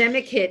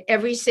pandemic hit,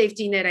 every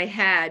safety net I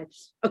had,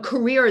 a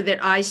career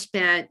that I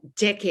spent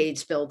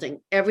decades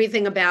building,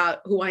 everything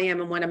about who I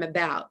am and what I'm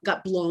about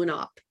got blown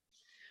up.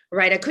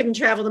 Right. I couldn't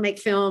travel to make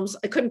films.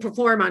 I couldn't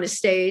perform on a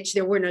stage.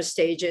 There were no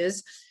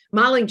stages.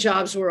 Modeling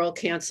jobs were all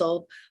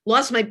canceled.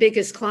 Lost my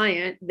biggest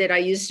client that I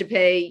used to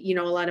pay,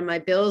 a lot of my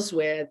bills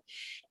with,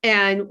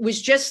 and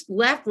was just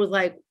left with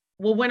like,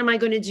 well, what am I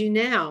going to do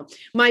now?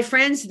 My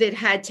friends that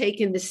had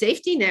taken the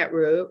safety net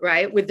route,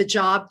 right, with the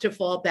job to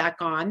fall back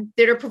on,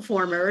 that are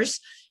performers,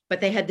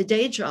 but they had the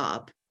day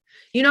job.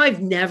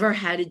 I've never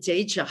had a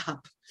day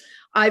job.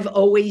 I've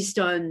always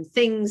done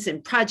things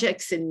and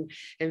projects and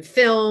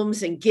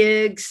films and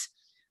gigs.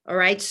 All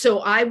right.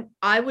 So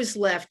I was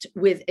left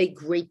with a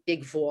great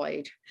big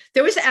void.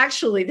 There was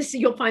actually this,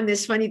 you'll find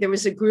this funny. There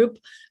was a group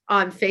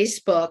on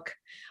Facebook.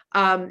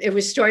 It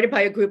was started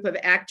by a group of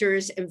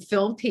actors and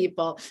film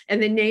people.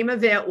 And the name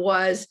of it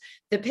was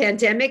 "The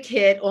Pandemic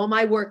Hit, All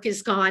My Work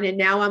Is Gone, and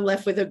Now I'm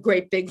Left with a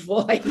Great Big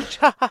Void."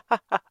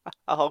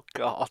 Oh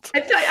God.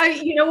 I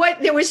thought, you know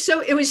what? It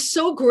was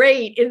so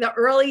great in the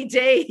early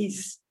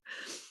days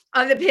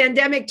of the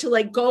pandemic to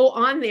like go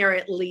on there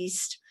at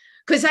least.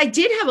 Because I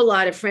did have a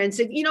lot of friends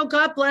that,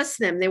 God bless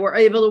them. They were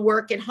able to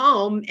work at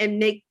home and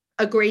make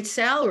a great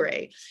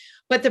salary.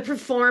 But the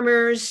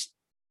performers,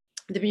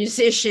 the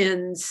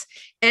musicians,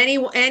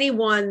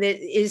 anyone that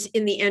is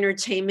in the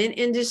entertainment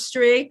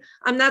industry,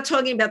 I'm not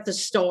talking about the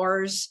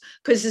stars,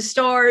 because the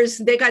stars,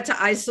 they got to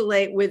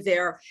isolate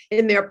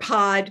in their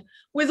pod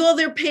with all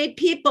their paid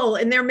people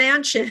in their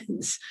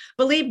mansions.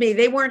 Believe me,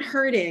 they weren't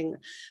hurting.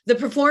 The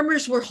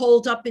performers were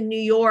holed up in New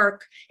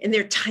York in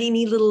their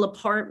tiny little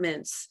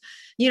apartments.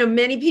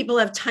 Many people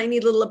have tiny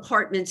little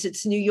apartments.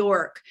 It's New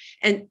York.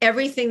 And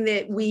everything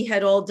that we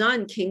had all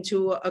done came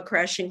to a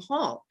crashing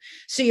halt.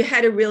 So you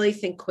had to really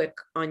think quick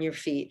on your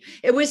feet.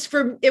 It was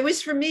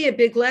for me a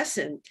big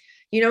lesson,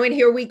 and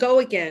here we go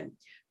again.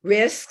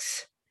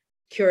 Risks,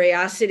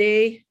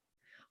 curiosity.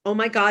 Oh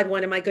my God,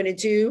 what am I going to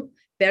do?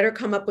 Better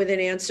come up with an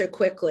answer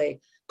quickly.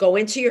 Go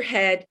into your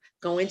head,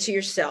 go into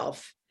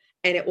yourself,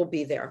 and it will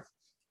be there.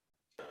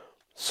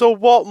 So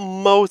what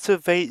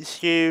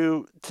motivates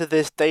you to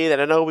this day then?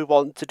 I know we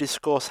want to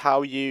discuss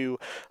how you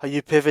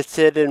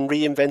pivoted and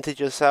reinvented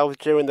yourself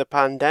during the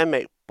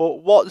pandemic,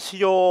 but what's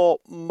your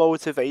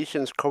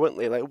motivations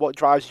currently? Like what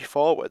drives you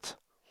forward?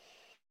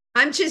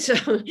 I'm just,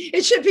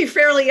 it should be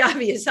fairly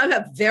obvious. I'm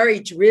a very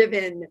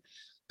driven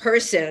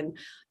person.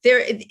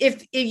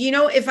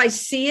 If I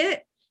see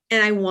it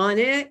and I want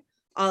it,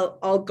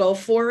 I'll go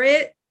for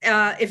it.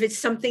 If it's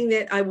something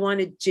that I want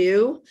to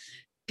do,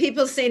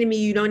 people say to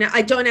me,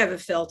 I don't have a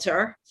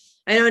filter.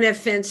 I don't have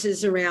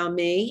fences around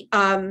me.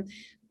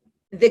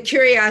 The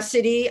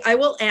curiosity, I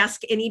will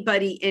ask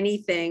anybody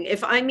anything.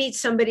 If I meet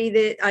somebody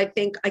that I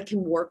think I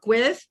can work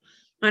with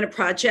on a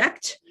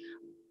project,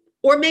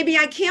 or maybe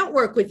I can't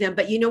work with them,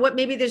 but you know what?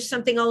 Maybe there's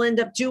something I'll end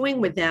up doing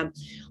with them.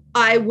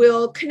 I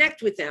will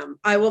connect with them.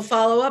 I will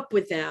follow up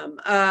with them.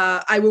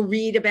 I will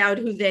read about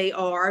who they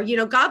are.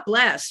 God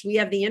bless. We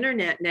have the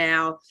internet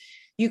now.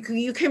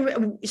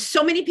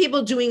 So many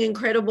people doing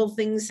incredible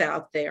things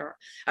out there.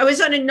 I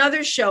was on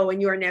another show in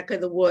your neck of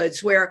the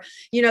woods where,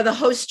 the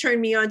host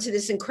turned me on to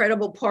this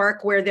incredible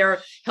park where they're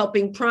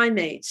helping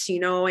primates,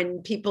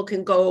 and people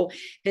can go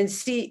and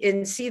see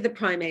the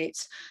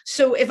primates.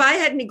 So if I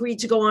hadn't agreed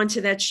to go on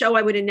to that show,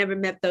 I would have never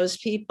met those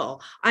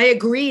people. I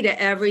agree to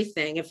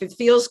everything. If it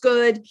feels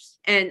good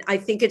and I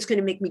think it's going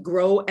to make me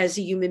grow as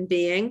a human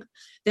being,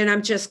 then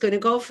I'm just going to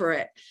go for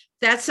it.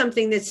 That's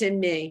something that's in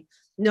me.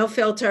 No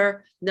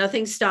filter,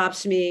 nothing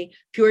stops me,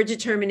 pure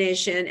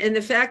determination. And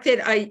the fact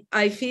that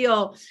I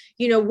feel,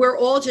 we're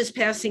all just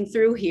passing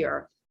through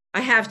here.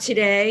 I have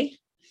today,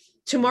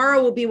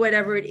 tomorrow will be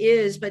whatever it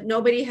is, but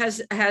nobody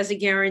has a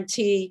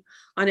guarantee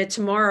on it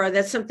tomorrow.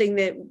 That's something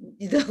that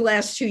the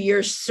last 2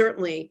 years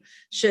certainly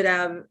should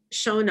have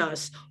shown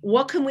us.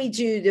 What can we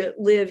do to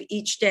live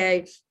each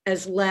day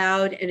as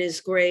loud and as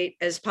great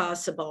as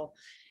possible?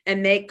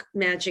 And make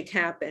magic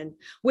happen,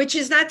 which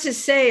is not to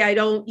say I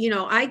don't,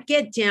 I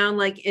get down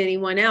like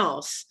anyone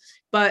else,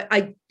 but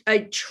I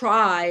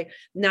try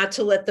not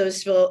to let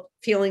those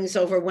feelings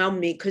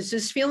overwhelm me, because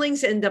those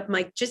feelings end up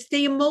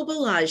they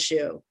immobilize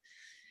you.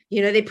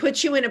 They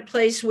put you in a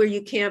place where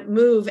you can't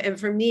move. And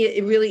for me,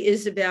 it really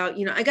is about,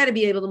 I got to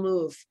be able to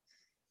move.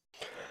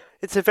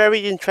 It's a very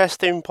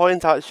interesting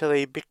point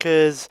actually,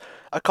 because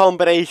a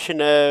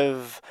combination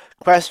of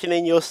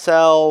questioning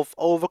yourself,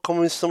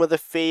 overcoming some of the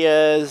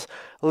fears,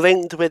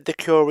 linked with the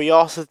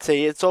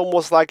curiosity, it's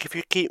almost like if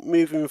you keep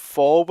moving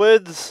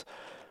forwards,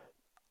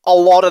 a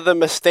lot of the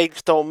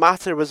mistakes don't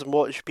matter as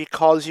much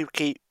because you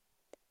keep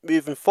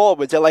moving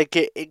forwards.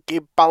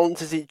 It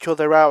balances each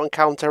other out and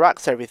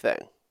counteracts everything.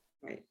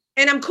 Right.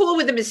 And I'm cool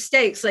with the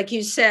mistakes, like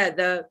you said,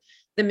 the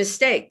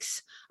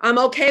mistakes. I'm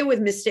okay with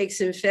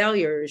mistakes and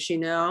failures,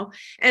 and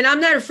I'm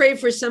not afraid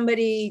for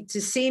somebody to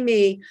see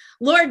me.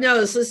 Lord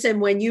knows, listen,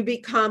 when you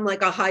become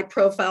like a high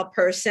profile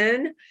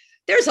person,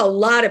 there's a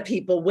lot of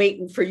people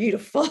waiting for you to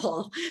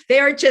fall. They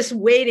are just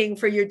waiting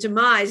for your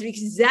demise,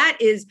 because that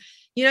is,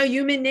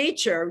 human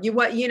nature. You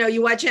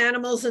watch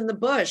animals in the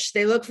bush,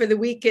 they look for the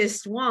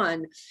weakest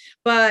one,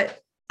 but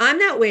I'm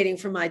not waiting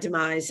for my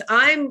demise.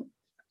 I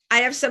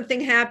have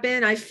something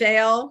happen, I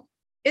fail.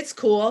 It's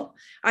cool.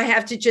 I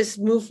have to just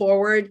move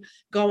forward,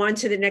 go on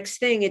to the next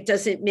thing. It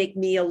doesn't make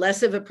me a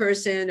less of a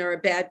person or a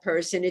bad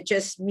person. It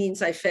just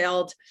means I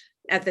failed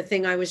at the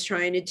thing I was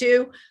trying to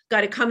do,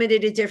 got to come at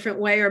it a different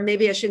way, or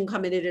maybe I shouldn't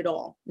come at it at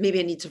all. Maybe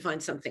I need to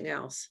find something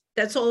else.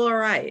 That's all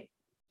right.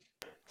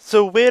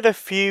 So we're a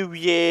few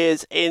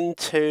years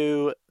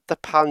into the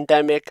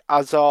pandemic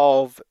as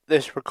of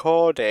this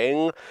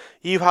recording.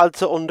 You've had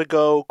to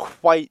undergo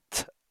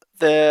quite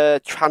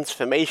the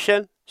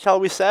transformation, shall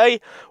we say,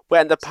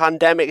 when the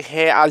pandemic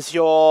hit as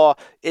your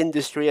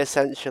industry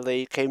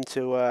essentially came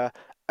to a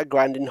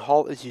grinding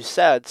halt, as you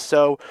said.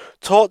 So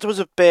talk to us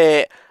a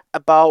bit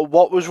about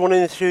what was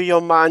running through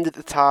your mind at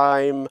the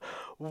time.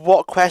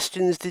 What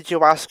questions did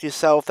you ask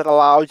yourself that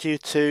allowed you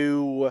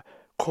to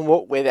come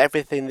up with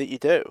everything that you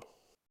do?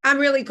 I'm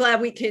really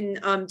glad we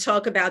can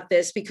talk about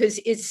this because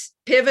it's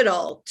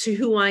pivotal to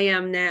who I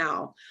am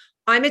now.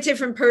 I'm a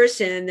different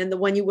person than the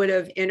one you would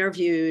have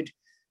interviewed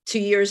 2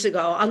 years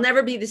ago. I'll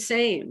never be the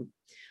same.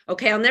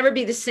 Okay. I'll never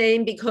be the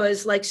same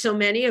because, like so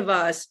many of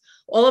us,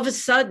 all of a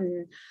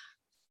sudden,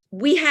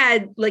 we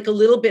had like a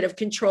little bit of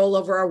control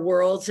over our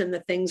worlds and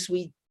the things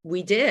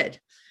we did.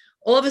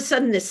 All of a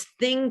sudden, this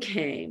thing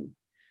came.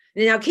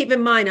 Now, keep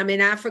in mind, I'm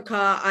in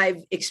Africa.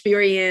 I've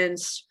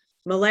experienced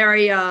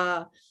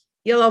malaria,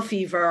 yellow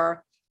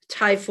fever,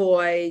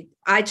 typhoid.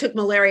 I took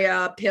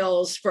malaria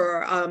pills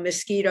for a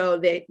mosquito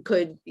that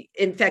could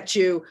infect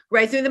you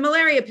right through the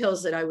malaria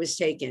pills that I was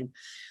taking.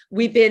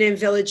 We've been in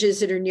villages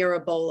that are near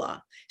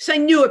Ebola. So I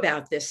knew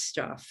about this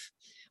stuff.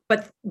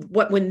 But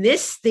when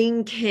this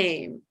thing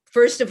came,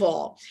 first of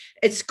all,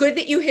 it's good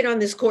that you hit on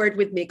this chord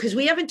with me because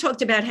we haven't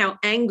talked about how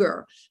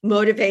anger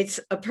motivates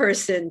a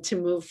person to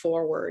move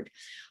forward.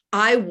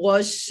 I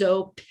was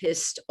so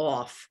pissed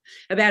off.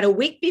 About a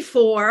week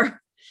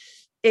before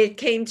it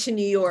came to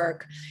New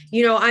York,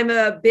 I'm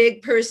a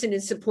big person in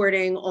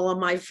supporting all of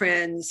my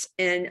friends,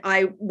 and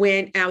I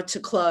went out to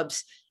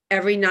clubs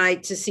every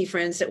night to see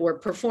friends that were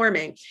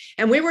performing.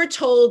 And we were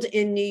told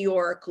in New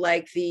York,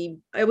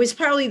 it was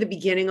probably the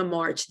beginning of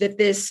March, that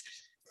this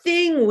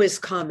thing was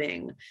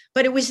coming,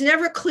 but it was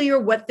never clear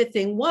what the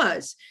thing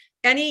was.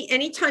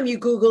 Anytime you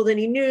Googled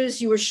any news,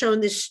 you were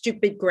shown this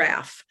stupid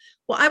graph.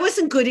 Well, I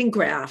wasn't good in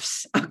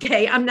graphs.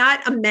 Okay. I'm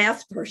not a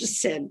math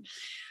person.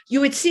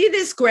 You would see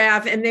this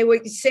graph and they were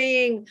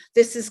saying,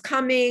 this is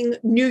coming.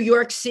 New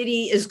York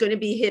City is going to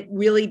be hit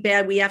really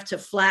bad. We have to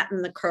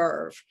flatten the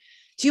curve.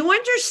 Do you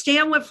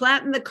understand what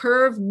flatten the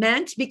curve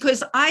meant?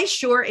 Because I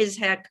sure as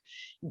heck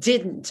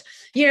didn't.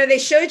 They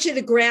showed you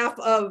the graph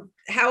of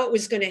how it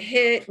was going to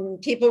hit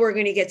and people were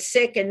going to get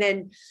sick. And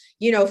then,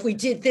 if we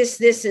did this,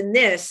 this, and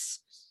this,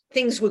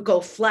 things would go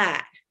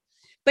flat.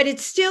 But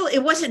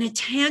it wasn't a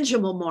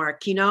tangible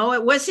mark,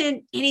 it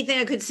wasn't anything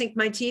I could sink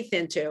my teeth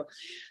into.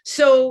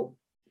 So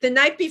the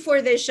night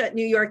before they shut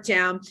New York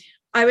down,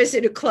 I was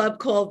at a club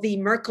called the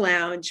Merc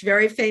Lounge,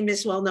 very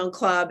famous, well-known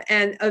club.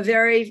 And a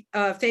very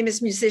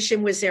famous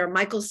musician was there,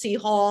 Michael C.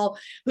 Hall,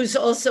 who's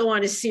also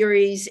on a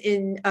series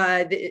in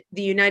the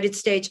United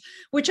States,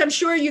 which I'm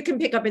sure you can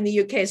pick up in the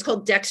UK. It's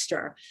called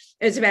Dexter.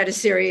 It's about a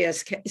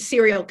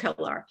serial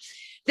killer.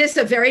 This is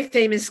a very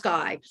famous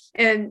guy.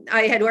 And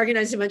I had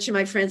organized a bunch of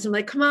my friends. I'm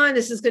like, come on,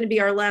 this is going to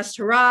be our last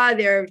hurrah.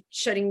 They're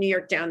shutting New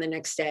York down the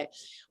next day.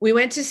 We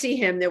went to see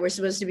him. There were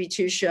supposed to be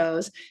 2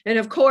 shows. And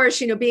of course,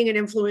 being an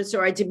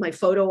influencer, I did my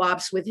photo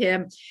ops with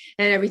him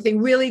and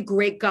everything. Really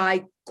great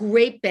guy,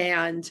 great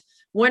band,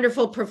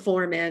 wonderful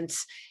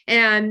performance.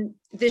 And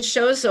the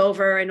show's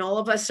over and all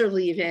of us are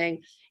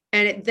leaving.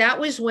 And that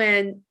was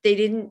when they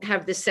didn't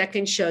have the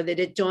second show that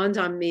it dawned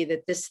on me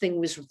that this thing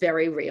was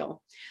very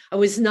real. I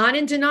was not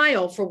in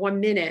denial for 1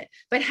 minute,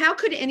 but how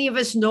could any of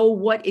us know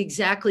what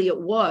exactly it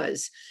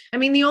was? I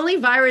mean, the only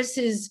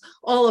viruses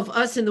all of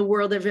us in the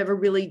world have ever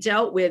really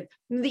dealt with,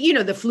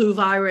 the flu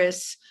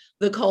virus,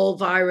 the cold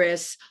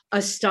virus,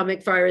 a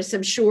stomach virus.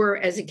 I'm sure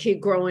as a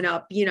kid growing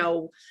up,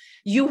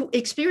 you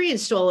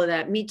experienced all of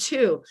that. Me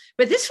too.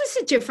 But this was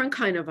a different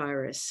kind of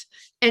virus.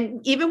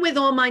 And even with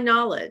all my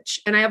knowledge,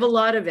 and I have a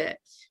lot of it,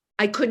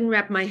 I couldn't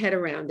wrap my head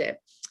around it.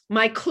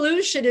 My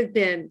clue should have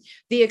been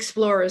the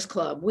Explorers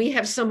Club. We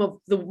have some of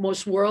the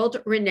most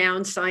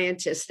world-renowned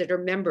scientists that are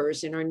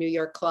members in our New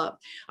York club.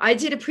 I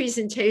did a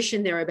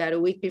presentation there about a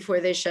week before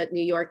they shut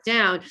New York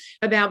down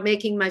about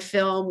making my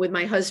film with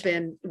my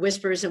husband,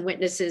 Whispers and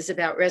Witnesses,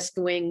 about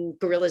rescuing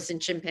gorillas and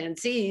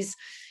chimpanzees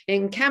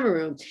in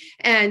Cameroon.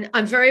 And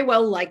I'm very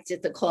well liked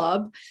at the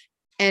club.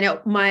 And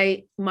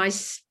my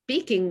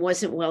speaking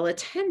wasn't well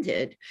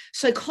attended.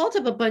 So I called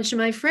up a bunch of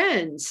my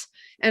friends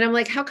and I'm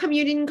like, how come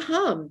you didn't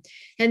come?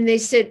 And they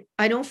said,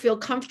 I don't feel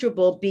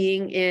comfortable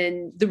being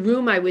in the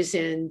room I was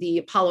in. The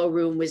Apollo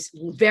room was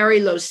very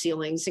low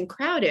ceilings and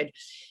crowded.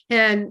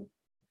 And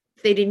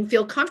they didn't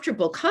feel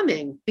comfortable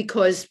coming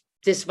because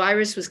this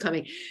virus was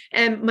coming.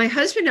 And my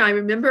husband and I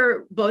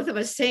remember both of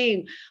us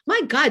saying,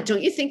 my God,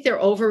 don't you think they're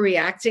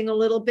overreacting a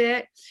little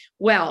bit?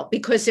 Well,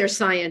 because they're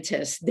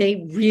scientists,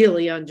 they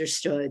really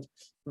understood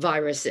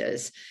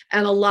viruses.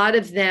 And a lot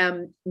of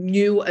them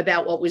knew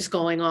about what was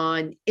going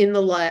on in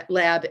the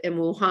lab in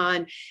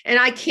Wuhan. And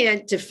I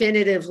can't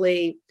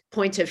definitively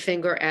point a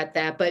finger at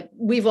that, but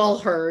we've all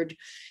heard,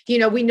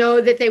 we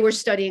know that they were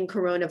studying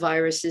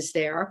coronaviruses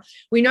there.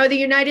 We know the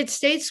United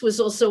States was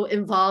also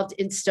involved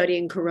in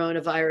studying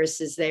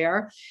coronaviruses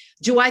there.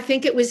 Do I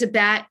think it was a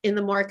bat in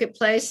the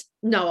marketplace?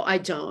 No, I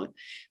don't.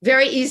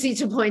 Very easy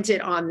to point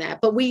it on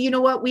that. But you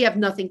know what? We have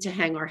nothing to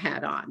hang our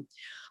hat on.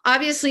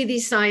 Obviously,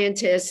 these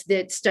scientists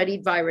that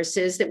studied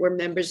viruses that were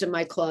members of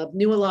my club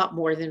knew a lot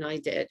more than I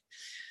did.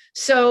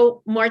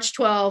 So March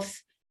 12th,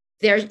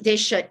 they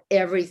shut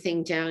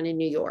everything down in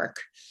New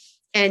York.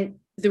 And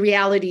the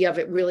reality of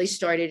it really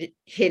started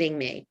hitting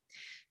me.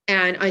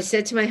 And I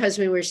said to my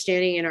husband, we were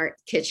standing in our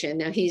kitchen.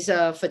 Now he's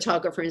a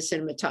photographer and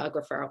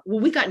cinematographer. Well,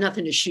 we got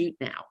nothing to shoot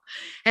now.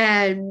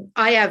 And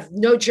I have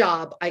no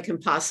job I can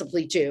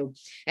possibly do.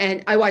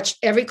 And I watched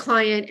every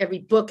client, every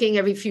booking,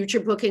 every future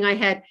booking I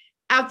had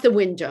out the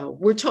window.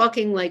 We're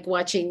talking like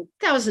watching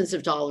thousands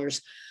of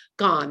dollars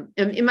gone.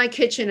 And in my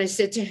kitchen, I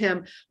said to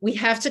him, we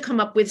have to come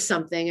up with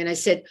something. And I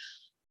said,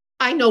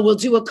 I know, we'll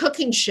do a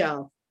cooking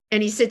show.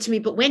 And he said to me,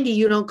 but Wendy,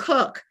 you don't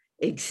cook.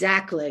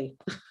 Exactly.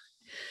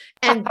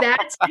 And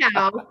that's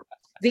how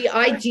the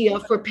idea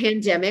for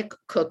Pandemic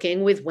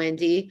Cooking with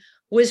Wendy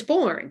was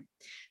born.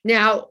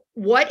 Now,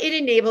 what it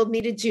enabled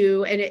me to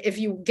do, and if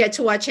you get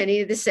to watch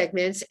any of the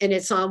segments, and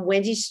it's on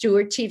Wendy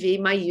Stuart TV,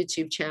 my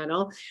YouTube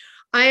channel,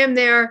 I am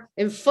there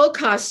in full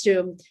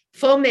costume,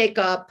 full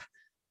makeup,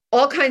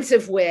 all kinds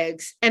of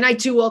wigs, and I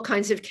do all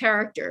kinds of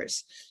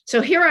characters.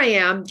 So here I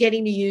am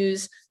getting to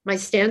use my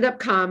stand-up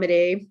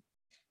comedy,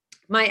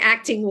 my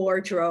acting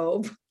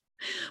wardrobe,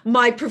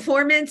 my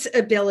performance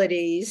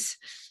abilities.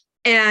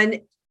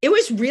 And it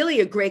was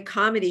really a great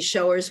comedy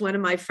show, or as one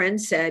of my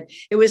friends said,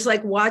 it was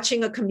like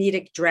watching a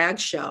comedic drag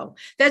show.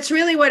 That's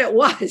really what it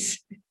was.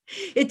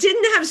 It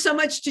didn't have so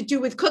much to do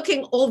with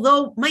cooking,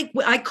 although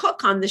I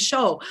cook on the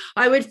show.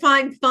 I would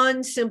find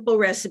fun, simple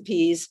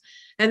recipes,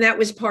 and that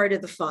was part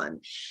of the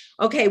fun.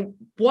 Okay,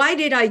 why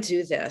did I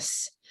do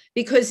this?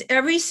 Because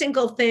every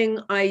single thing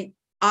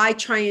I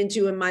try and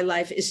do in my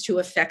life is to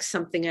affect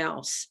something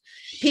else.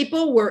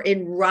 People were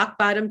in rock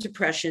bottom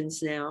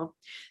depressions now.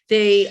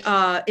 They,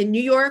 in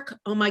New York,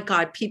 oh my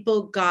God,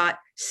 people got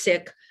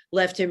sick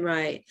left and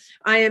right.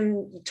 I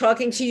am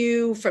talking to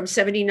you from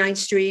 79th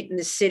Street in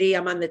the city.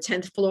 I'm on the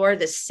 10th floor.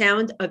 The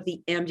sound of the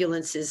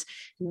ambulances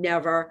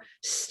never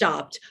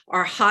stopped.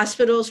 Our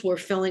hospitals were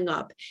filling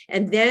up.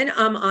 And then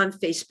I'm on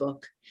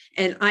Facebook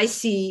and I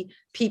see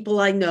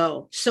people I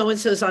know,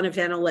 so-and-so's on a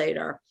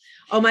ventilator.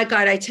 Oh my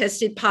God, I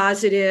tested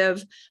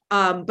positive,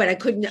 but I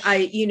couldn't,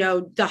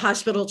 the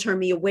hospital turned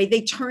me away.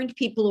 They turned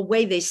people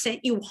away. They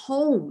sent you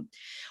home.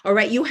 All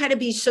right. You had to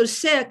be so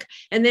sick.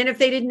 And then if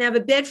they didn't have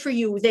a bed for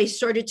you, they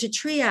started to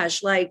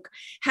triage, like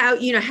how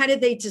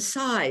did they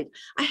decide?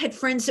 I had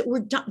friends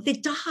that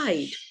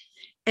died.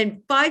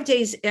 And 5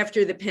 days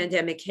after the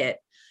pandemic hit,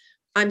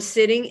 I'm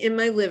sitting in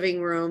my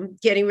living room,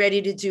 getting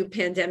ready to do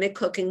Pandemic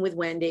Cooking with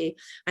Wendy.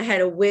 I had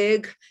a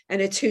wig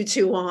and a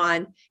tutu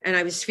on, and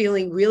I was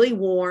feeling really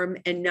warm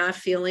and not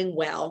feeling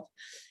well.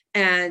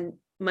 And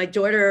my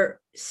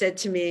daughter said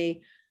to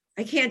me,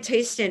 I can't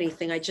taste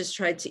anything. I just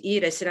tried to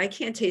eat. I said, I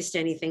can't taste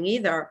anything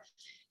either.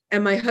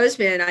 And my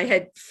husband, I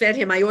had fed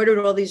him. I ordered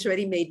all these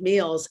ready-made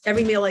meals.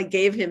 Every meal I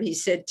gave him, he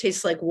said,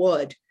 tastes like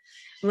wood.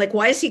 I'm like,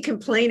 why is he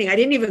complaining? I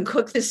didn't even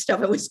cook this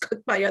stuff. It was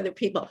cooked by other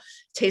people.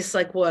 Tastes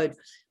like wood.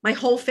 My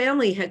whole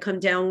family had come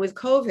down with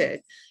COVID.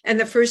 And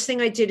the first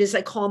thing I did is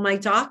I called my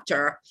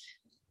doctor.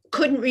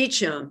 Couldn't reach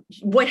him.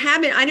 What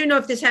happened? I don't know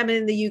if this happened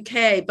in the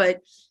UK,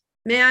 but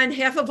man,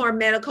 half of our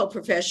medical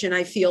profession,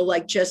 I feel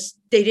like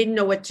they didn't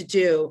know what to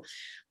do.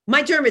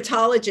 My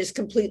dermatologist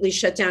completely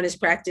shut down his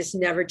practice,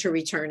 never to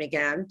return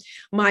again.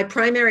 My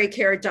primary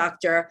care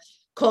doctor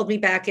called me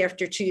back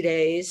after 2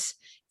 days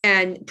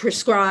and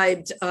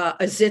prescribed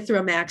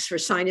azithromycin for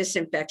sinus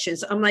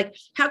infections. I'm like,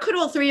 how could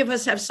all three of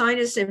us have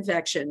sinus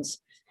infections?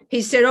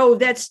 He said, oh,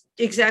 that's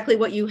exactly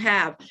what you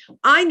have.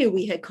 I knew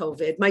we had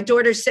COVID. My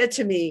daughter said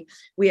to me,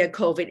 we had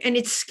COVID. And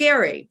it's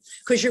scary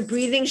because you're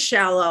breathing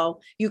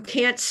shallow. You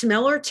can't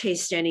smell or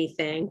taste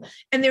anything.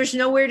 And there's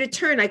nowhere to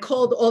turn. I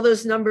called all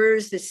those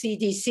numbers. The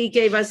CDC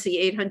gave us the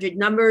 800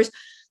 numbers.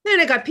 Then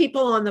I got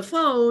people on the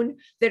phone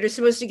that are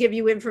supposed to give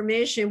you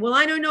information. Well,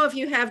 I don't know if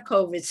you have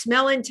COVID.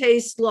 Smell and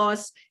taste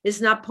loss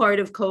is not part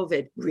of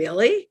COVID.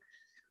 Really?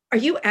 Are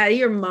you out of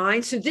your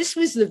mind? So this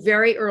was the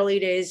very early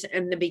days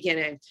and the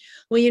beginning.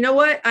 Well, you know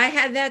what? I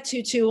had that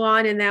tutu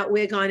on and that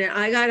wig on, and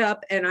I got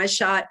up and I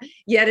shot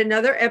yet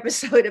another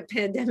episode of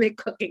Pandemic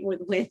Cooking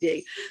with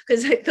Wendy,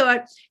 because I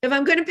thought, if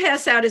I'm going to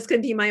pass out, it's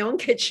going to be my own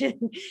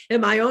kitchen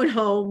in my own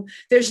home.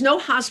 There's no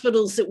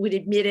hospitals that would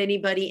admit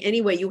anybody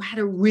anyway. You had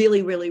to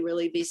really, really,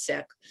 really be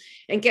sick.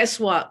 And guess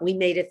what? We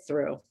made it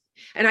through.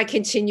 And I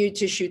continued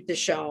to shoot the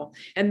show.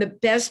 And the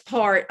best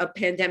part of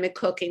Pandemic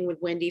Cooking with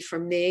Wendy for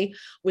me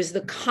was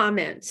the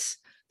comments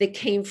that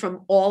came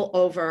from all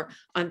over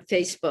on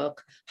Facebook.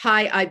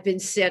 Hi, I've been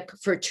sick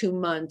for 2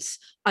 months.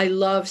 I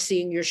love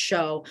seeing your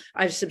show.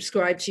 I've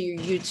subscribed to your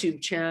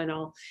YouTube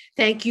channel.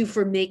 Thank you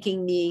for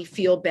making me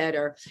feel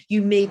better.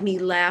 You made me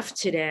laugh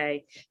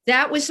today.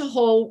 That was the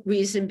whole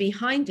reason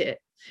behind it.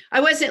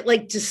 I wasn't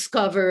like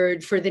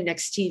discovered for the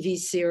next TV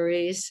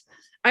series.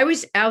 I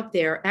was out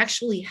there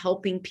actually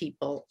helping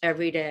people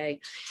every day.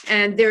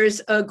 And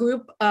there's a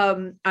group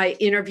I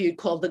interviewed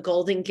called the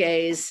Golden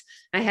Gays.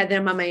 I had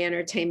them on my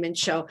entertainment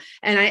show,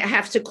 and I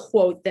have to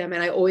quote them,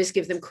 and I always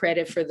give them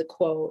credit for the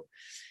quote.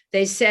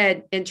 They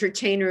said,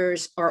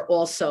 entertainers are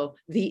also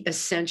the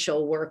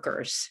essential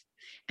workers.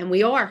 And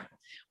we are.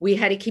 We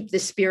had to keep the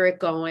spirit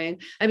going.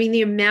 I mean,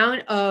 the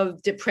amount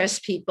of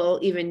depressed people,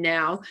 even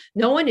now,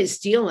 no one is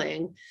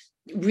dealing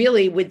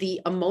really with the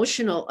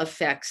emotional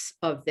effects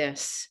of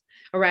this.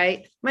 All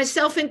right.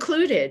 Myself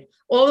included.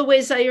 All the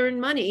ways I earned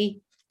money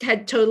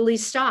had totally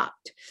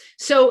stopped.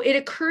 So it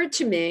occurred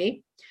to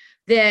me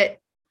that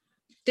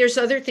there's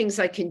other things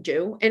I can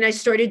do. And I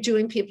started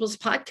doing people's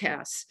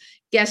podcasts,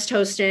 guest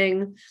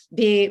hosting,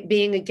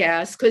 being a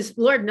guest, because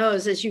Lord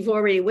knows, as you've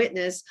already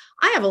witnessed,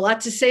 I have a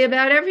lot to say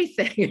about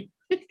everything.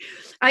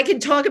 I can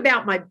talk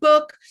about my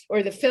book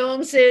or the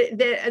films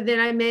that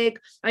I make.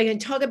 I can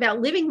talk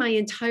about living my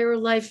entire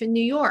life in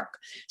New York.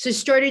 So I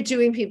started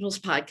doing people's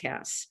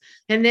podcasts.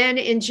 And then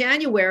in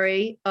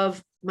January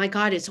of, my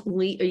God, it's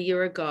only a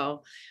year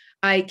ago,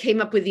 I came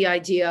up with the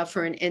idea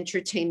for an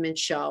entertainment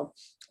show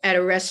at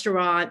a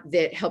restaurant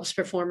that helps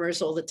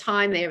performers all the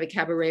time. They have a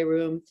cabaret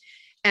room.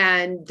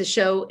 And the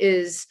show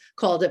is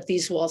called If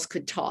These Walls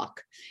Could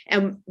Talk.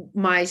 And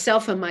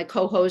myself and my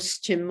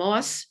co-host, Tim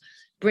Moss,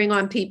 bring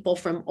on people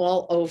from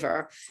all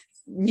over,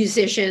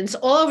 musicians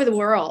all over the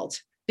world,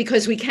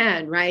 because we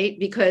can, right?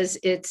 Because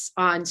it's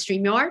on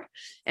StreamYard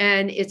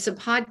and it's a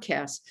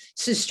podcast.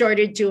 So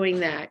started doing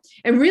that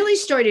and really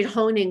started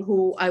honing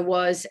who I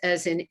was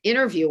as an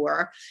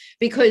interviewer,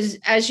 because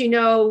as you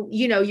know,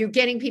 you're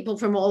getting people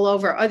from all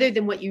over, other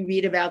than what you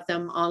read about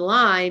them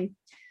online.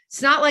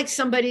 It's not like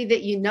somebody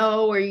that you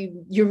know or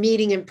you're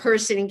meeting in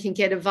person and can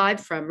get a vibe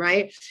from,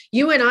 right?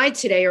 You and I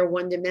today are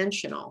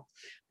one-dimensional.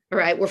 All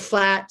right, we're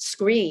flat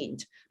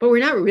screened, but we're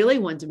not really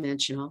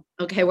one-dimensional.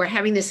 Okay, we're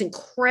having this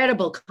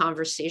incredible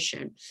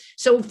conversation.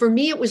 So for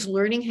me, it was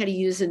learning how to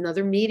use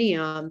another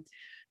medium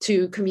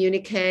to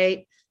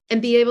communicate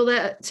and be able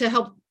to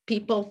help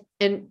people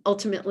and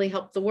ultimately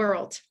help the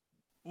world.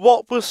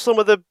 What were some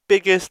of the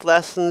biggest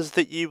lessons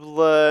that you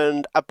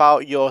learned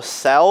about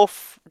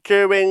yourself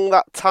during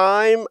that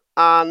time,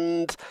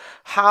 and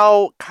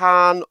how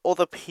can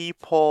other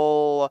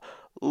people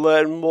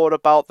learn more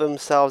about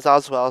themselves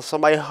as well? So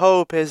my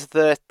hope is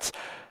that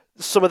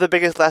some of the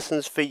biggest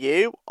lessons for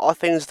you are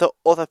things that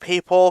other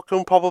people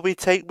can probably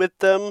take with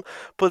them,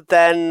 but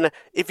then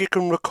if you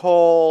can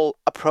recall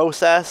a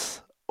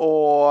process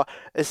or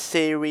a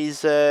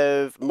series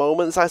of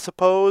moments, I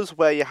suppose,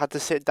 where you had to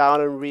sit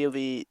down and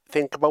really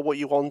think about what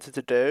you wanted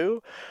to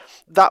do,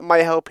 that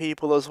might help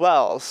people as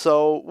well.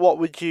 So what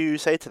would you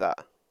say to that?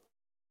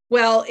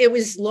 Well, it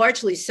was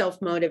largely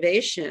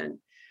self-motivation.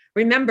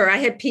 Remember, I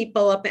had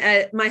people up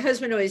at, my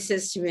husband always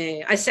says to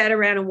me, I sat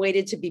around and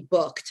waited to be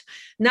booked.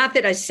 Not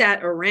that I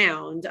sat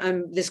around,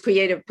 I'm this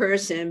creative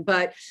person,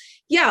 but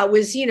yeah, it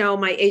was,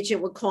 my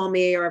agent would call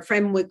me or a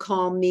friend would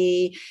call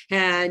me.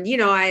 And,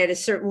 I had a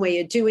certain way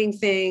of doing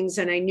things.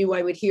 And I knew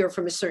I would hear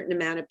from a certain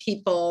amount of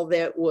people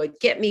that would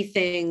get me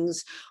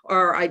things,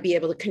 or I'd be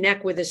able to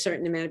connect with a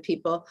certain amount of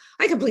people.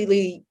 I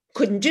completely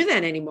couldn't do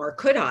that anymore,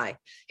 could I?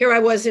 Here I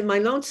was in my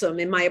lonesome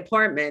in my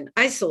apartment,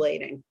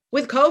 isolating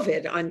with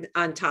COVID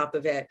on top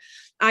of it.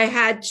 I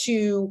had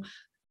to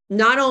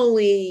not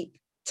only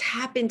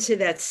tap into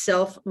that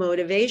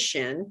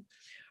self-motivation,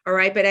 all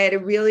right, but I had to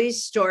really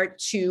start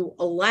to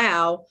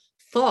allow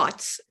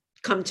thoughts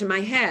come to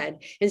my head.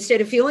 Instead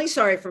of feeling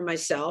sorry for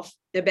myself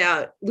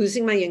about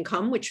losing my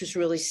income, which was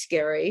really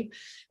scary,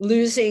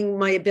 losing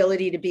my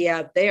ability to be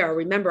out there.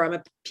 Remember, I'm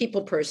a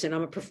people person,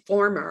 I'm a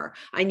performer,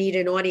 I need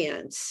an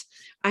audience.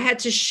 I had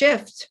to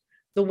shift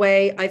the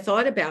way I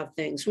thought about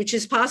things, which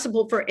is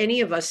possible for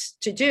any of us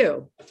to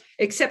do,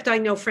 except I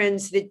know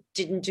friends that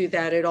didn't do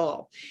that at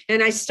all.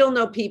 And I still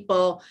know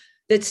people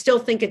that still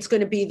think it's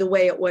going to be the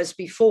way it was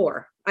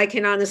before. I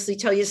can honestly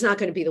tell you it's not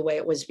going to be the way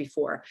it was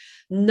before.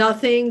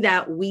 Nothing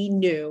that we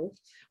knew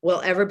will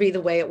ever be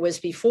the way it was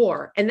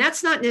before. And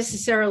that's not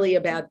necessarily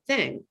a bad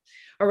thing.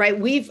 All right.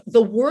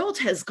 The world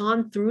has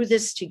gone through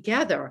this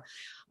together.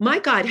 My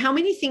God, how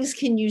many things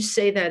can you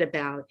say that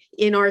about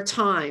in our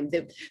time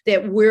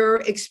that we're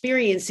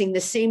experiencing the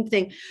same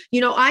thing?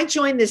 I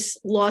joined this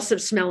loss of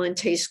smell and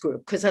taste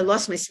group because I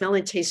lost my smell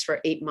and taste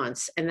for 8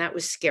 months, and that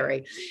was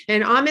scary.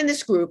 And I'm in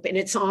this group, and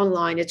it's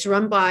online. It's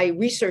run by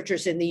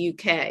researchers in the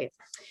UK.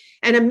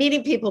 And I'm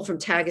meeting people from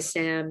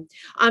Pakistan.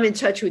 I'm in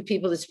touch with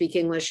people that speak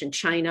English in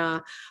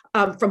China,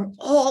 from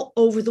all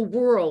over the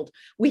world.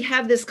 We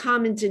have this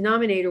common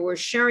denominator. We're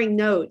sharing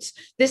notes.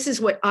 This is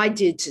what I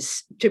did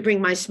to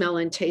bring my smell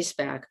and taste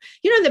back.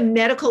 The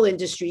medical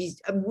industry,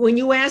 when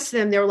you ask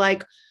them, they're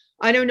like,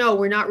 I don't know,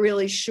 we're not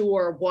really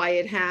sure why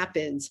it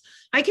happens.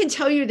 I can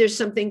tell you there's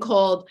something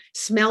called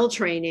smell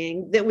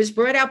training that was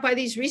brought out by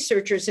these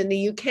researchers in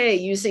the UK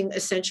using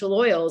essential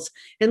oils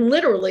and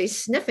literally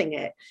sniffing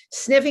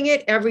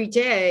it every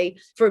day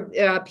for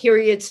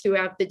periods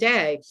throughout the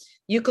day.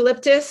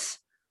 Eucalyptus,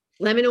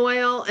 lemon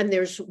oil, and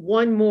there's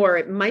one more.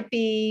 It might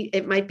be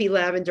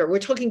lavender. We're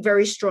talking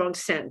very strong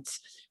scents.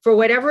 For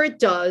whatever it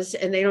does,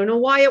 and they don't know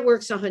why it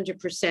works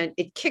 100%,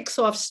 it kicks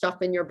off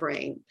stuff in your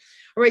brain.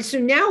 All right, so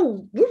now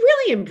we're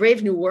really in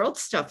Brave New World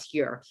stuff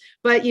here.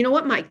 But you know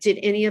what, Mike? Did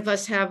any of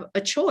us have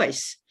a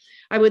choice?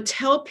 I would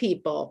tell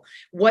people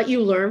what you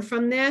learn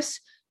from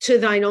this, to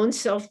thine own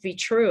self be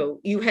true.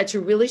 You had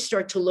to really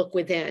start to look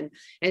within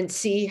and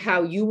see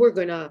how you were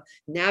going to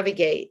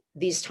navigate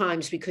these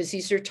times, because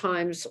these are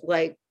times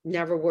like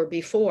never were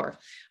before.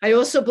 I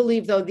also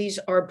believe, though, these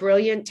are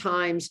brilliant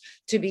times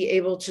to be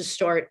able to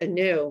start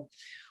anew.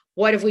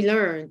 What have we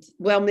learned?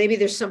 Well, maybe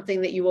there's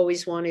something that you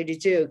always wanted to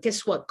do.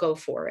 Guess what? Go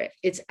for it.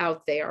 It's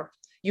out there.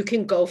 You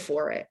can go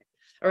for it.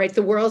 All right.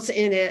 The world's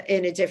in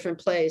a different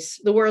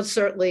place. The world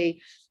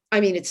certainly,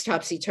 I mean, it's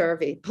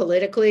topsy-turvy.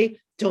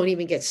 Politically, don't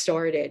even get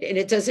started. And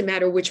it doesn't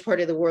matter which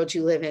part of the world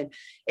you live in.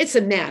 It's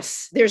a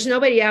mess. There's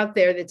nobody out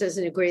there that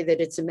doesn't agree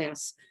that it's a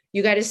mess.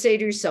 You got to say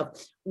to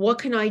yourself, what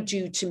can I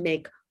do to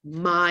make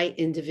my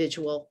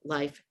individual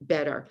life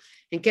better?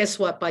 And guess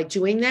what? By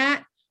doing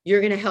that,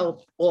 you're going to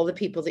help all the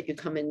people that you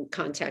come in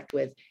contact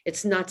with.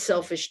 It's not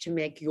selfish to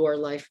make your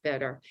life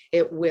better.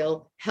 It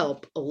will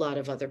help a lot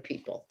of other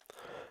people.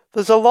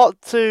 There's a lot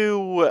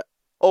to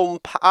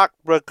unpack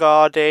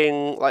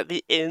regarding like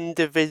the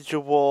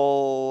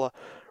individual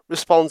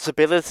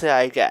responsibility,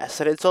 I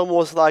guess. And it's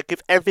almost like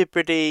if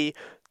everybody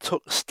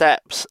took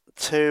steps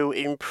to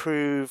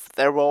improve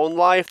their own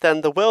life,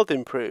 then the world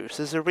improves.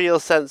 There's a real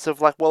sense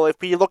of like, well, if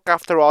we look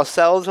after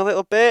ourselves a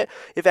little bit,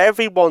 if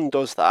everyone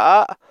does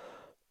that,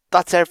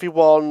 that's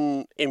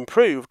everyone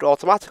improved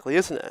automatically,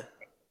 isn't it?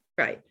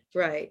 Right,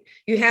 right.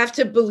 You have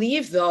to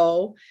believe,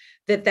 though,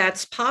 that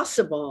that's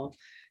possible.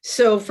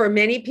 So for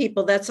many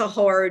people, that's a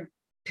hard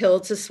pill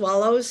to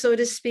swallow, so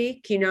to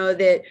speak,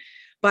 that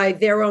by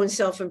their own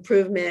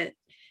self-improvement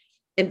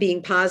and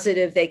being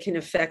positive, they can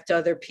affect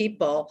other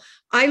people.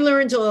 I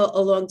learned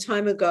a long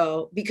time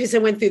ago, because I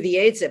went through the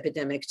AIDS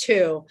epidemic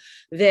too,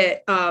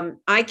 that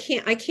I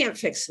can't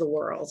fix the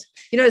world.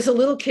 As a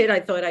little kid, I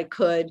thought I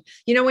could.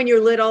 When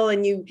you're little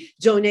and you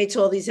donate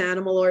to all these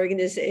animal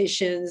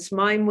organizations,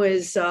 mine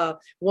was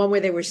one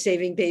where they were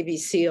saving baby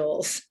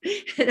seals,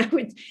 and I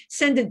would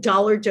send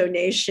 $1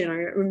 donation. I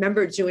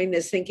remember doing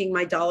this, thinking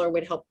my dollar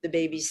would help the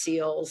baby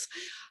seals.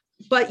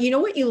 But you know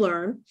what you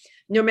learn?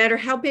 No matter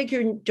how big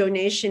your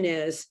donation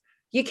is,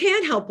 you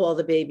can't help all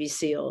the baby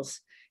seals.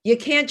 You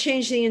can't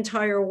change the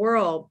entire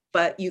world,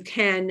 but you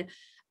can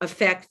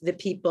affect the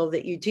people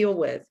that you deal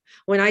with.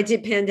 When I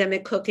did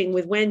pandemic cooking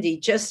with Wendy,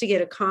 just to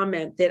get a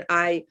comment that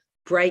I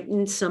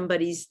brightened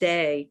somebody's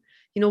day,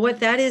 you know what?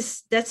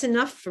 That's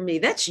enough for me.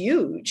 That's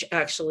huge,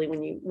 actually,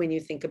 when you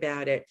think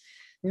about it.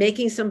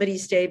 Making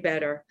somebody's day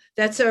better.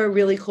 That's a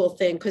really cool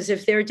thing, because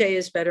if their day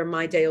is better,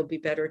 my day will be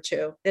better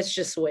too. That's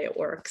just the way it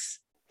works.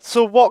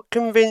 So, what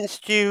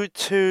convinced you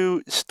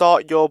to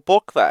start your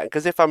book then?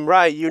 Because if I'm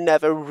right, you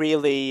never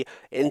really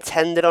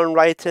intended on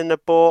writing a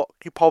book.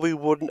 You probably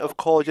wouldn't have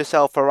called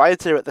yourself a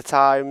writer at the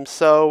time.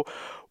 So,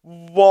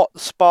 what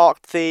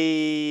sparked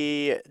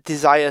the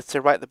desire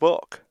to write the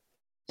book?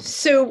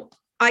 So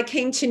I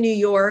came to New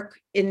York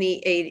in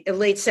the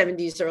late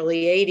 70s,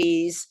 early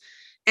 80s,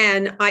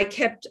 and I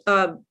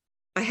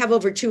have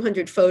over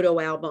 200 photo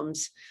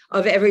albums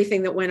of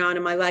everything that went on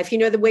in my life.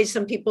 The way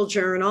some people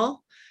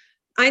journal.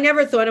 I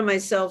never thought of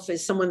myself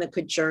as someone that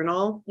could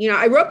journal.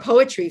 I wrote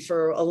poetry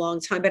for a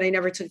long time, but I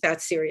never took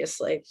that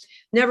seriously.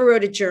 Never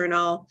wrote a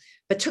journal,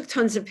 but took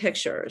tons of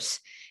pictures,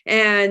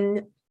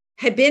 and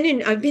I've been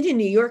in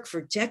New York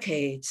for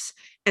decades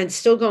and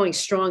still going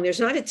strong. There's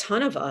not a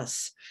ton of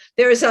us.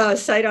 There's a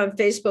site on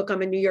Facebook.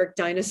 I'm a New York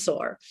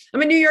dinosaur.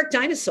 I'm a New York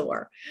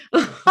dinosaur.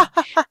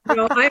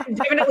 I'm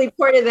definitely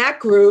part of that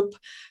group,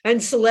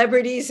 and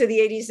celebrities of the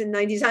 80s and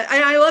 90s.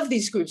 I love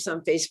these groups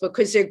on Facebook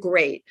because they're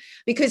great,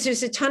 because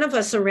there's a ton of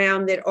us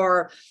around that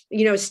are,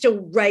 still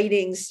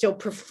writing, still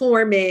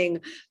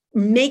performing,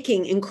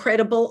 making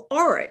incredible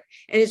art.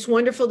 And it's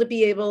wonderful to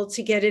be able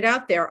to get it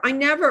out there. I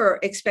never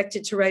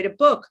expected to write a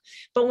book,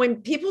 but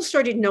when people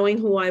started knowing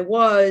who I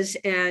was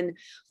and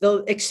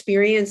the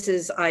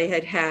experiences I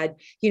had had,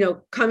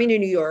 coming to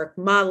New York,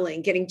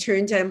 modeling, getting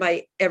turned down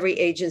by every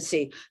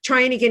agency,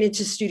 trying to get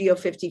into Studio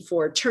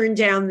 54, turned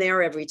down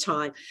there every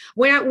time.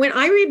 When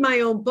I read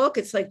my own book,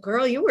 it's like,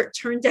 girl, you were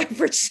turned down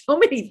for so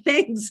many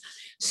things,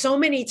 so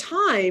many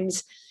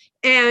times.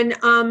 And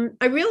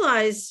I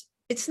realized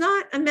it's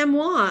not a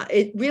memoir.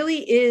 It really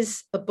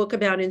is a book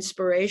about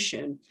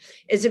inspiration.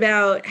 It's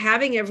about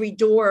having every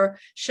door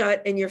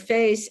shut in your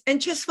face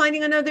and just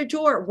finding another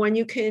door, one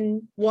you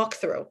can walk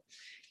through.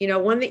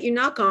 One that you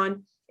knock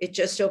on, it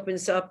just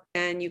opens up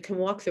and you can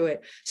walk through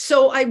it.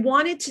 So I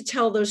wanted to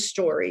tell those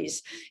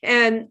stories.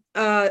 And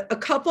a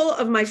couple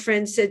of my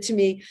friends said to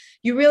me,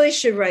 you really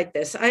should write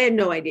this. I had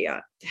no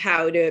idea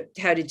how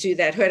to do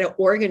that, how to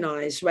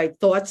organize,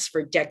 write thoughts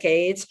for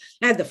decades.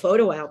 I had the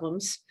photo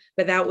albums,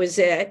 but that was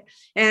it.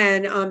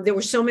 And there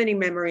were so many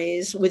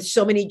memories with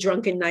so many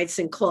drunken nights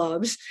in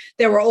clubs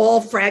that were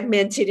all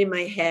fragmented in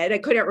my head. I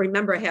couldn't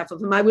remember half of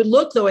them. I would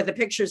look though at the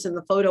pictures in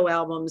the photo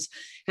albums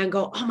and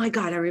go, oh my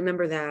God, I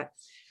remember that.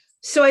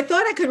 So I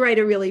thought I could write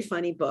a really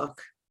funny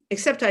book,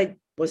 except I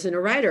wasn't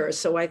a writer.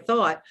 So I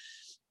thought,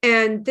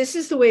 and this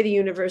is the way the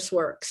universe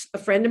works. A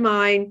friend of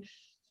mine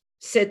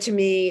said to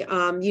me,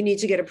 you need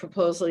to get a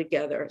proposal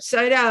together. So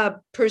I had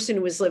a person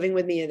who was living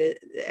with me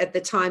at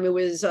the time, who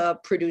was a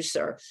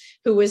producer,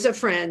 who was a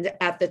friend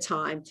at the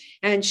time.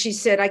 And she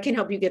said, I can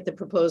help you get the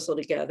proposal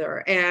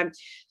together. And,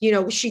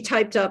 she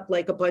typed up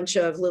like a bunch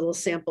of little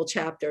sample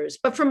chapters,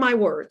 but from my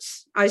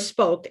words, I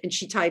spoke and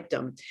she typed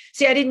them.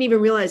 See, I didn't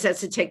even realize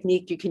that's a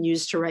technique you can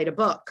use to write a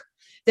book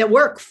that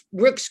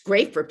works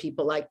great for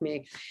people like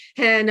me.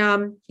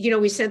 And,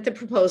 we sent the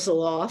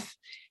proposal off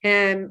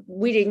and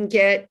we didn't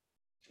get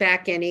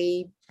back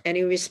any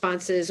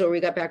responses, or we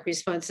got back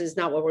responses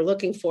not what we're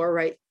looking for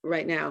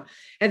right now.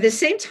 At the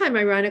same time,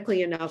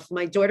 ironically enough,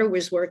 my daughter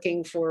was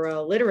working for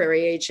a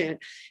literary agent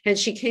and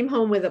she came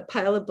home with a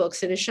pile of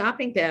books in a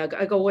shopping bag.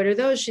 I go, what are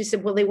those? She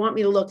said, well, they want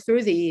me to look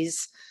through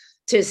these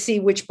to see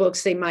which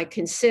books they might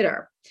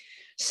consider.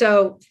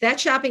 So that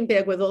shopping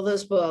bag with all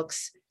those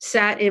books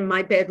sat in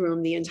my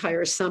bedroom the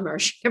entire summer.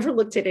 She never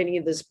looked at any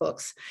of those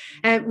books.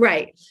 And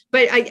right.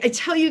 But I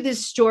tell you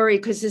this story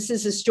because this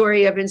is a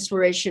story of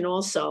inspiration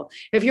also.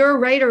 If you're a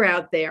writer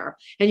out there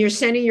and you're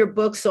sending your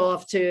books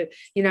off to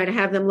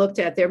have them looked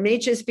at, there may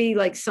just be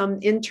like some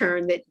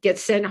intern that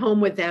gets sent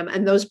home with them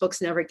and those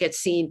books never get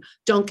seen.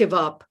 Don't give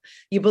up.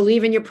 You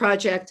believe in your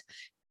project.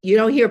 You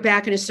don't hear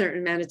back in a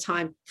certain amount of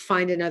time,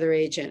 find another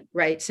agent,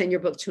 right? Send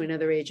your book to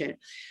another agent.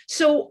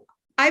 So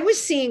I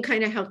was seeing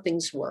kind of how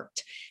things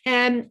worked.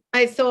 And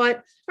I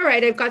thought, all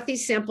right, I've got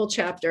these sample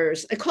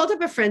chapters. I called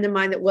up a friend of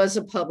mine that was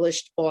a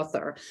published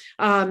author.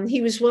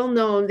 He was well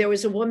known. There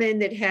was a woman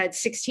that had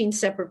 16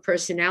 separate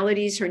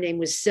personalities. Her name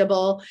was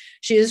Sybil.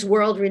 She is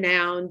world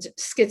renowned,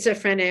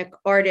 schizophrenic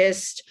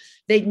artist.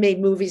 They'd made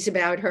movies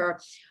about her.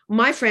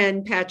 My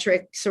friend,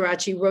 Patrick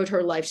Sirachi, wrote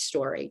her life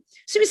story.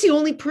 So he was the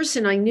only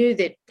person I knew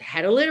that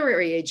had a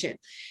literary agent.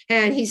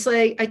 And he's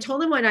like, I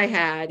told him what I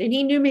had. And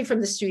he knew me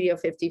from the Studio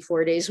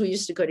 54 days. We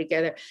used to go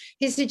together.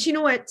 He said, you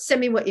know what?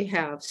 Send me what you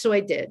have. So I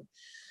did.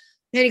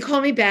 And he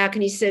called me back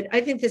and he said, I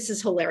think this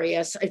is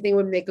hilarious. I think it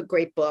would make a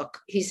great book.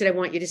 He said, I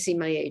want you to see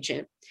my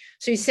agent.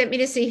 So he sent me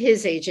to see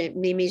his agent,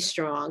 Mimi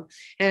Strong.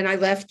 And I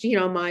left,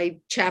 my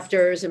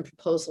chapters and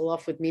proposal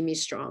off with Mimi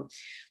Strong,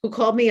 who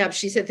called me up.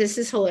 She said, this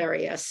is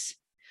hilarious.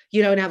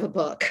 You don't have a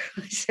book.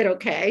 I said,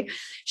 okay.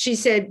 She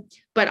said,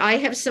 but I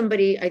have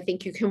somebody I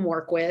think you can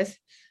work with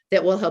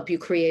that will help you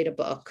create a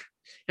book.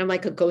 I'm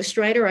like, a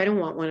ghostwriter? I don't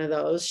want one of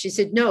those. She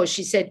said, no.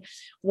 She said,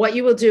 what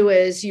you will do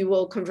is you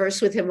will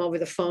converse with him over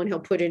the phone. He'll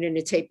put it in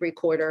a tape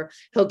recorder.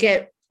 He'll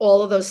get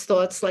all of those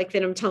thoughts like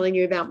that I'm telling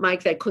you about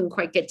Mike that couldn't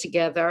quite get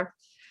together.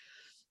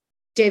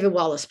 David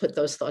Wallace put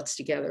those thoughts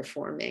together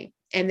for me.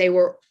 And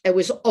it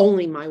was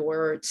only my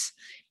words.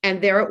 And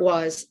there it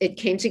was. It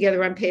came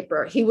together on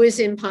paper. He was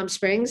in Palm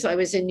Springs. I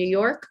was in New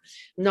York,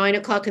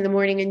 9:00 in the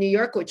morning in New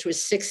York, which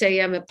was 6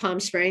 a.m. at Palm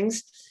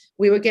Springs.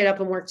 We would get up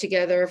and work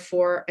together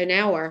for an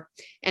hour.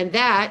 And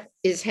that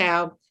is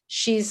how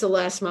She's the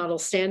Last Model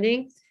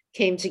Standing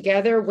came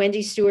together.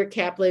 Wendy, Stuart,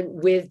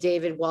 Kaplan with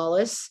David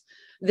Wallace.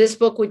 This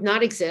book would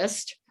not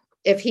exist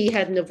if he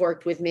hadn't have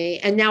worked with me.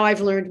 And now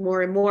I've learned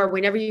more and more.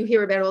 Whenever you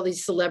hear about all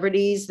these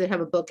celebrities that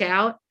have a book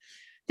out,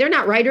 they're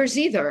not writers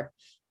either.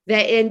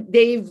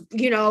 They've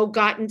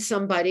gotten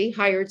somebody,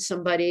 hired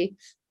somebody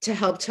to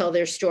help tell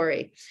their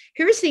story.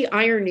 Here's the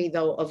irony,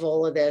 though, of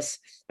all of this.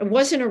 I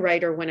wasn't a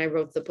writer when I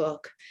wrote the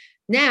book.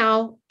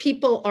 Now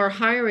people are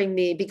hiring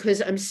me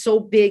because I'm so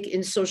big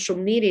in social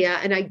media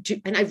and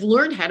I've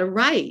learned how to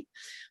write.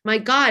 My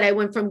God, I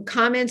went from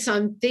comments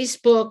on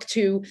Facebook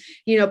to,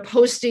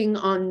 posting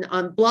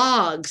on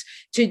blogs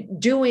to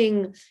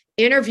doing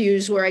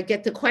interviews where I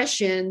get the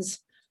questions.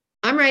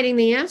 I'm writing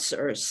the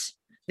answers.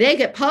 They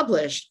get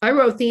published. I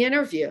wrote the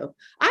interview.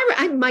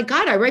 My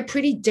God, I write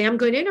pretty damn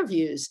good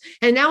interviews.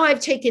 And now I've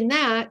taken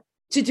that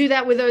to do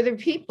that with other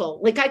people.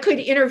 Like I could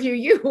interview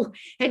you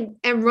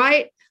and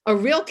write a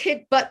real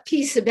kick butt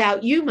piece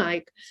about you,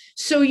 Mike.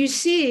 So you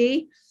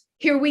see,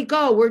 here we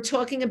go. We're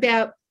talking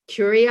about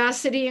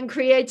curiosity and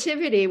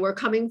creativity. We're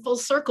coming full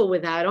circle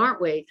with that,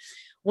 aren't we?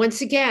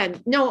 Once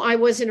again, no, I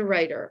wasn't a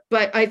writer,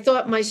 but I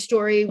thought my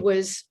story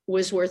was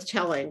worth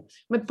telling.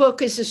 My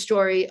book is a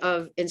story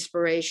of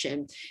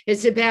inspiration.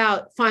 It's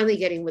about finally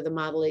getting with a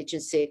model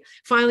agency,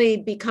 finally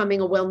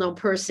becoming a well-known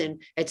person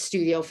at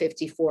Studio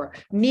 54,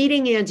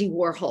 meeting Andy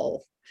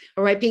Warhol,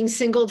 all right, being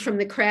singled from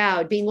the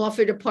crowd, being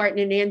offered a part in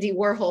an Andy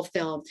Warhol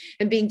film,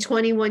 and being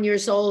 21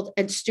 years old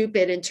and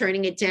stupid and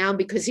turning it down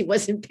because he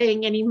wasn't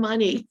paying any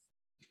money.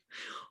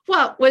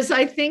 What was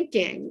I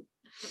thinking?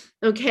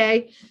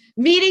 Okay.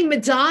 Meeting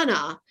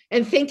Madonna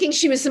and thinking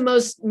she was the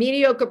most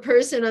mediocre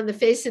person on the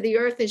face of the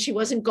earth and she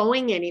wasn't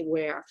going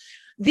anywhere.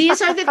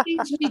 These are the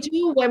things we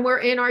do when we're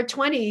in our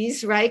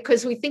 20s, right?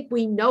 Because we think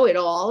we know it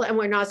all and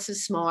we're not so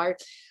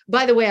smart.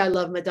 By the way, I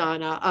love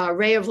Madonna.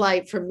 Ray of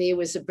Light for me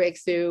was a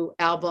breakthrough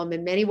album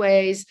in many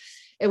ways.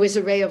 It was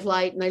a ray of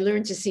light, and I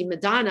learned to see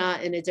Madonna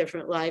in a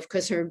different life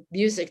because her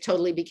music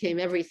totally became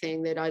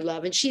everything that I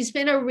love. And she's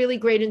been a really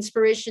great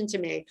inspiration to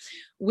me.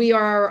 We've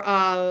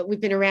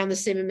been around the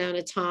same amount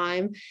of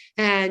time,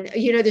 and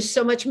there's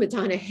so much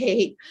Madonna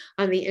hate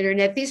on the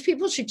internet. These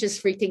people should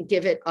just freaking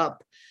give it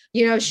up.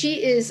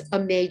 She is a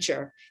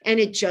major, and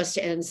it just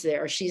ends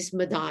there. She's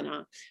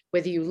Madonna,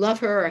 whether you love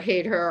her or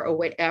hate her or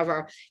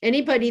whatever.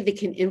 Anybody that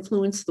can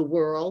influence the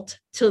world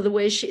to the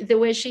way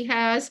she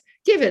has,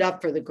 give it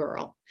up for the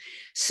girl.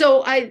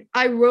 So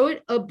I wrote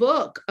a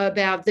book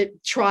about the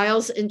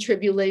trials and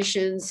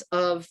tribulations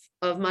of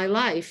my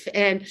life,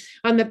 and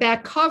on the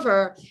back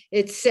cover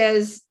it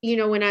says,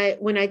 when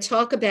I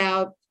talk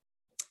about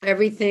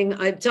everything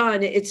I've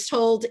done, it's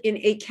told in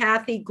a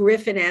Kathy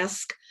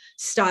Griffin-esque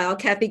style.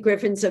 Kathy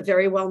Griffin's a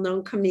very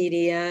well-known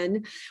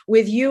comedian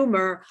with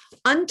humor,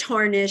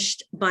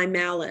 untarnished by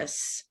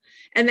malice.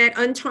 And that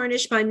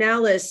untarnished by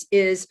malice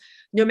is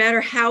no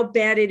matter how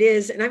bad it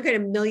is, and I've got a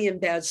million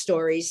bad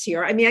stories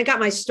here. I mean, I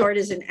got my start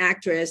as an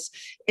actress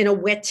in a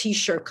wet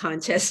t-shirt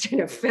contest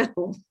in a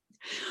film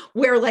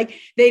where like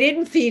they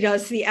didn't feed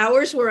us, the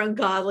hours were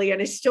ungodly.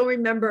 And I still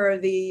remember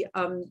the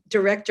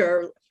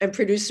director and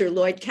producer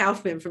Lloyd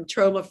Kaufman from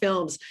Troma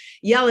Films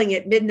yelling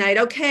at midnight,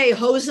 "Okay,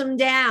 hose them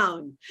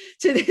down."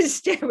 To this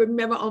day, I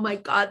remember, oh my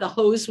God, the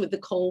hose with the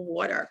cold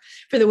water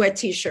for the wet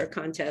t-shirt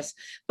contest.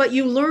 But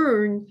you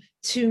learn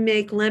to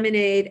make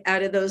lemonade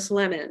out of those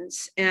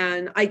lemons.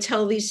 And I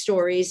tell these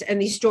stories,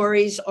 and these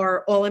stories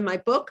are all in my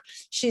book,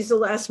 She's the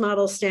Last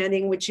Model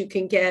Standing, which you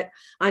can get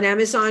on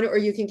Amazon or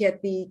you can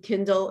get the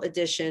Kindle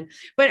edition.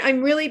 But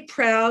I'm really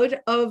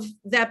proud of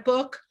that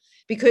book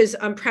because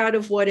I'm proud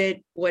of what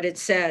it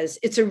says.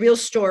 It's a real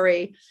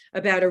story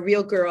about a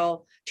real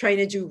girl trying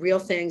to do real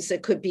things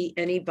that could be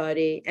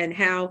anybody, and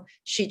how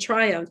she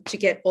triumphed to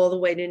get all the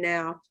way to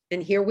now.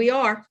 And here we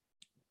are.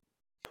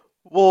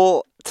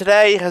 Well,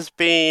 today has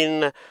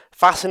been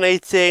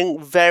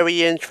fascinating,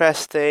 very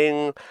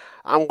interesting.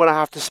 I'm going to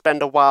have to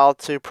spend a while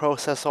to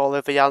process all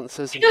of the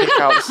answers and pick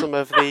out some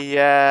of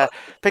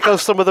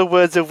the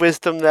words of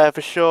wisdom there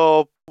for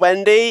sure.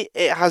 Wendy,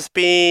 it has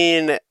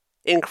been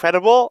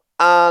incredible.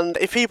 And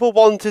if people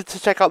wanted to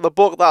check out the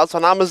book, that's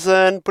on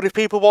Amazon. But if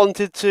people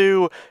wanted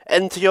to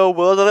enter your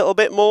world a little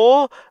bit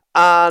more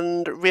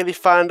and really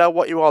find out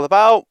what you're all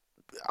about,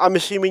 I'm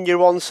assuming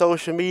you're on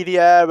social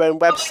media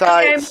and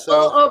websites. I'm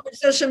all over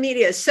social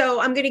media. So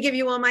I'm going to give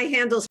you all my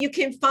handles. You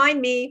can find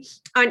me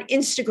on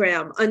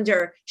Instagram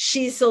under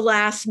She's the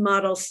Last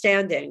Model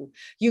Standing.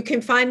 You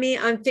can find me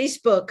on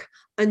Facebook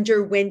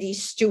under Wendy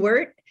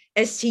Stuart,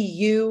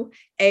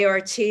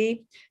 Stuart.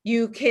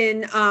 You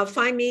can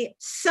find me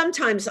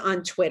sometimes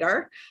on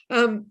Twitter.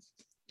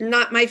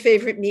 Not my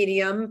favorite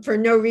medium for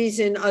no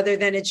reason other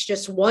than it's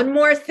just one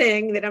more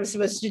thing that I'm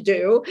supposed to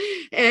do.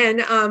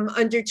 And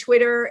under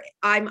Twitter,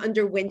 I'm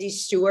under Wendy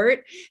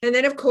Stuart. And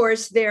then, of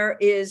course, there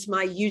is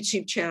my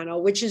YouTube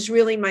channel, which is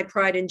really my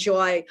pride and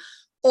joy.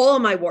 All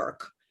of my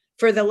work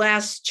for the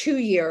last 2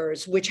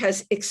 years, which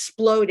has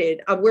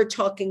exploded. We're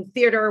talking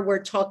theater,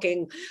 we're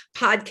talking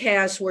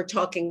podcasts, we're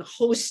talking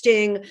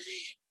hosting.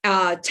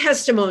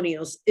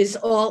 Testimonials is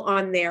all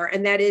on there,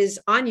 and that is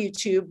on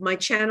YouTube. My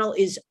channel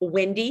is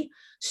Wendy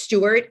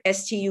Stuart,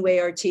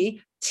 Stuart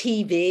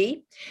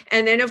TV.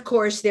 And then, of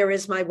course, there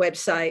is my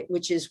website,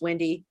 which is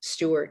Wendy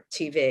Stuart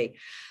TV.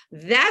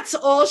 That's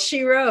all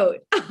she wrote.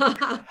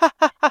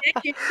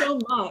 Thank you so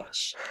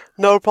much.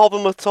 No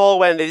problem at all,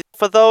 Wendy.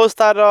 For those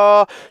that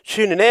are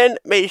tuning in,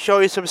 make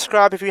sure you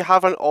subscribe if you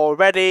haven't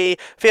already.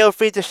 Feel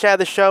free to share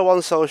the show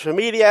on social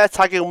media,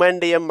 tagging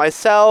Wendy and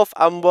myself,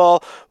 and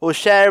we'll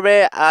share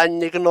it.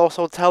 And you can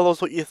also tell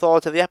us what you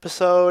thought of the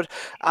episode.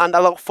 And I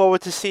look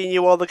forward to seeing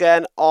you all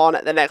again on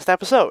the next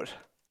episode.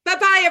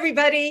 Bye-bye,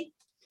 everybody.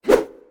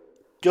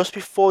 Just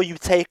before you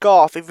take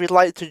off, if you'd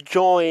like to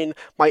join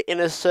my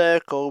inner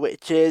circle,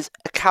 which is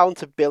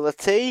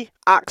accountability,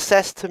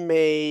 access to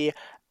me,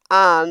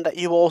 and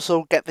you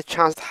also get the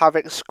chance to have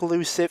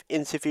exclusive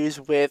interviews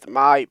with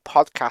my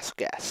podcast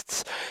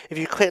guests. If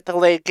you click the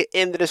link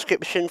in the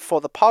description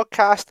for the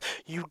podcast,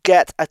 you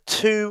get a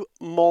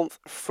 2-month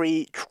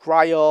free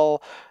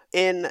trial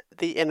in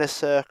the inner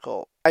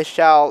circle. I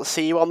shall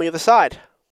see you on the other side.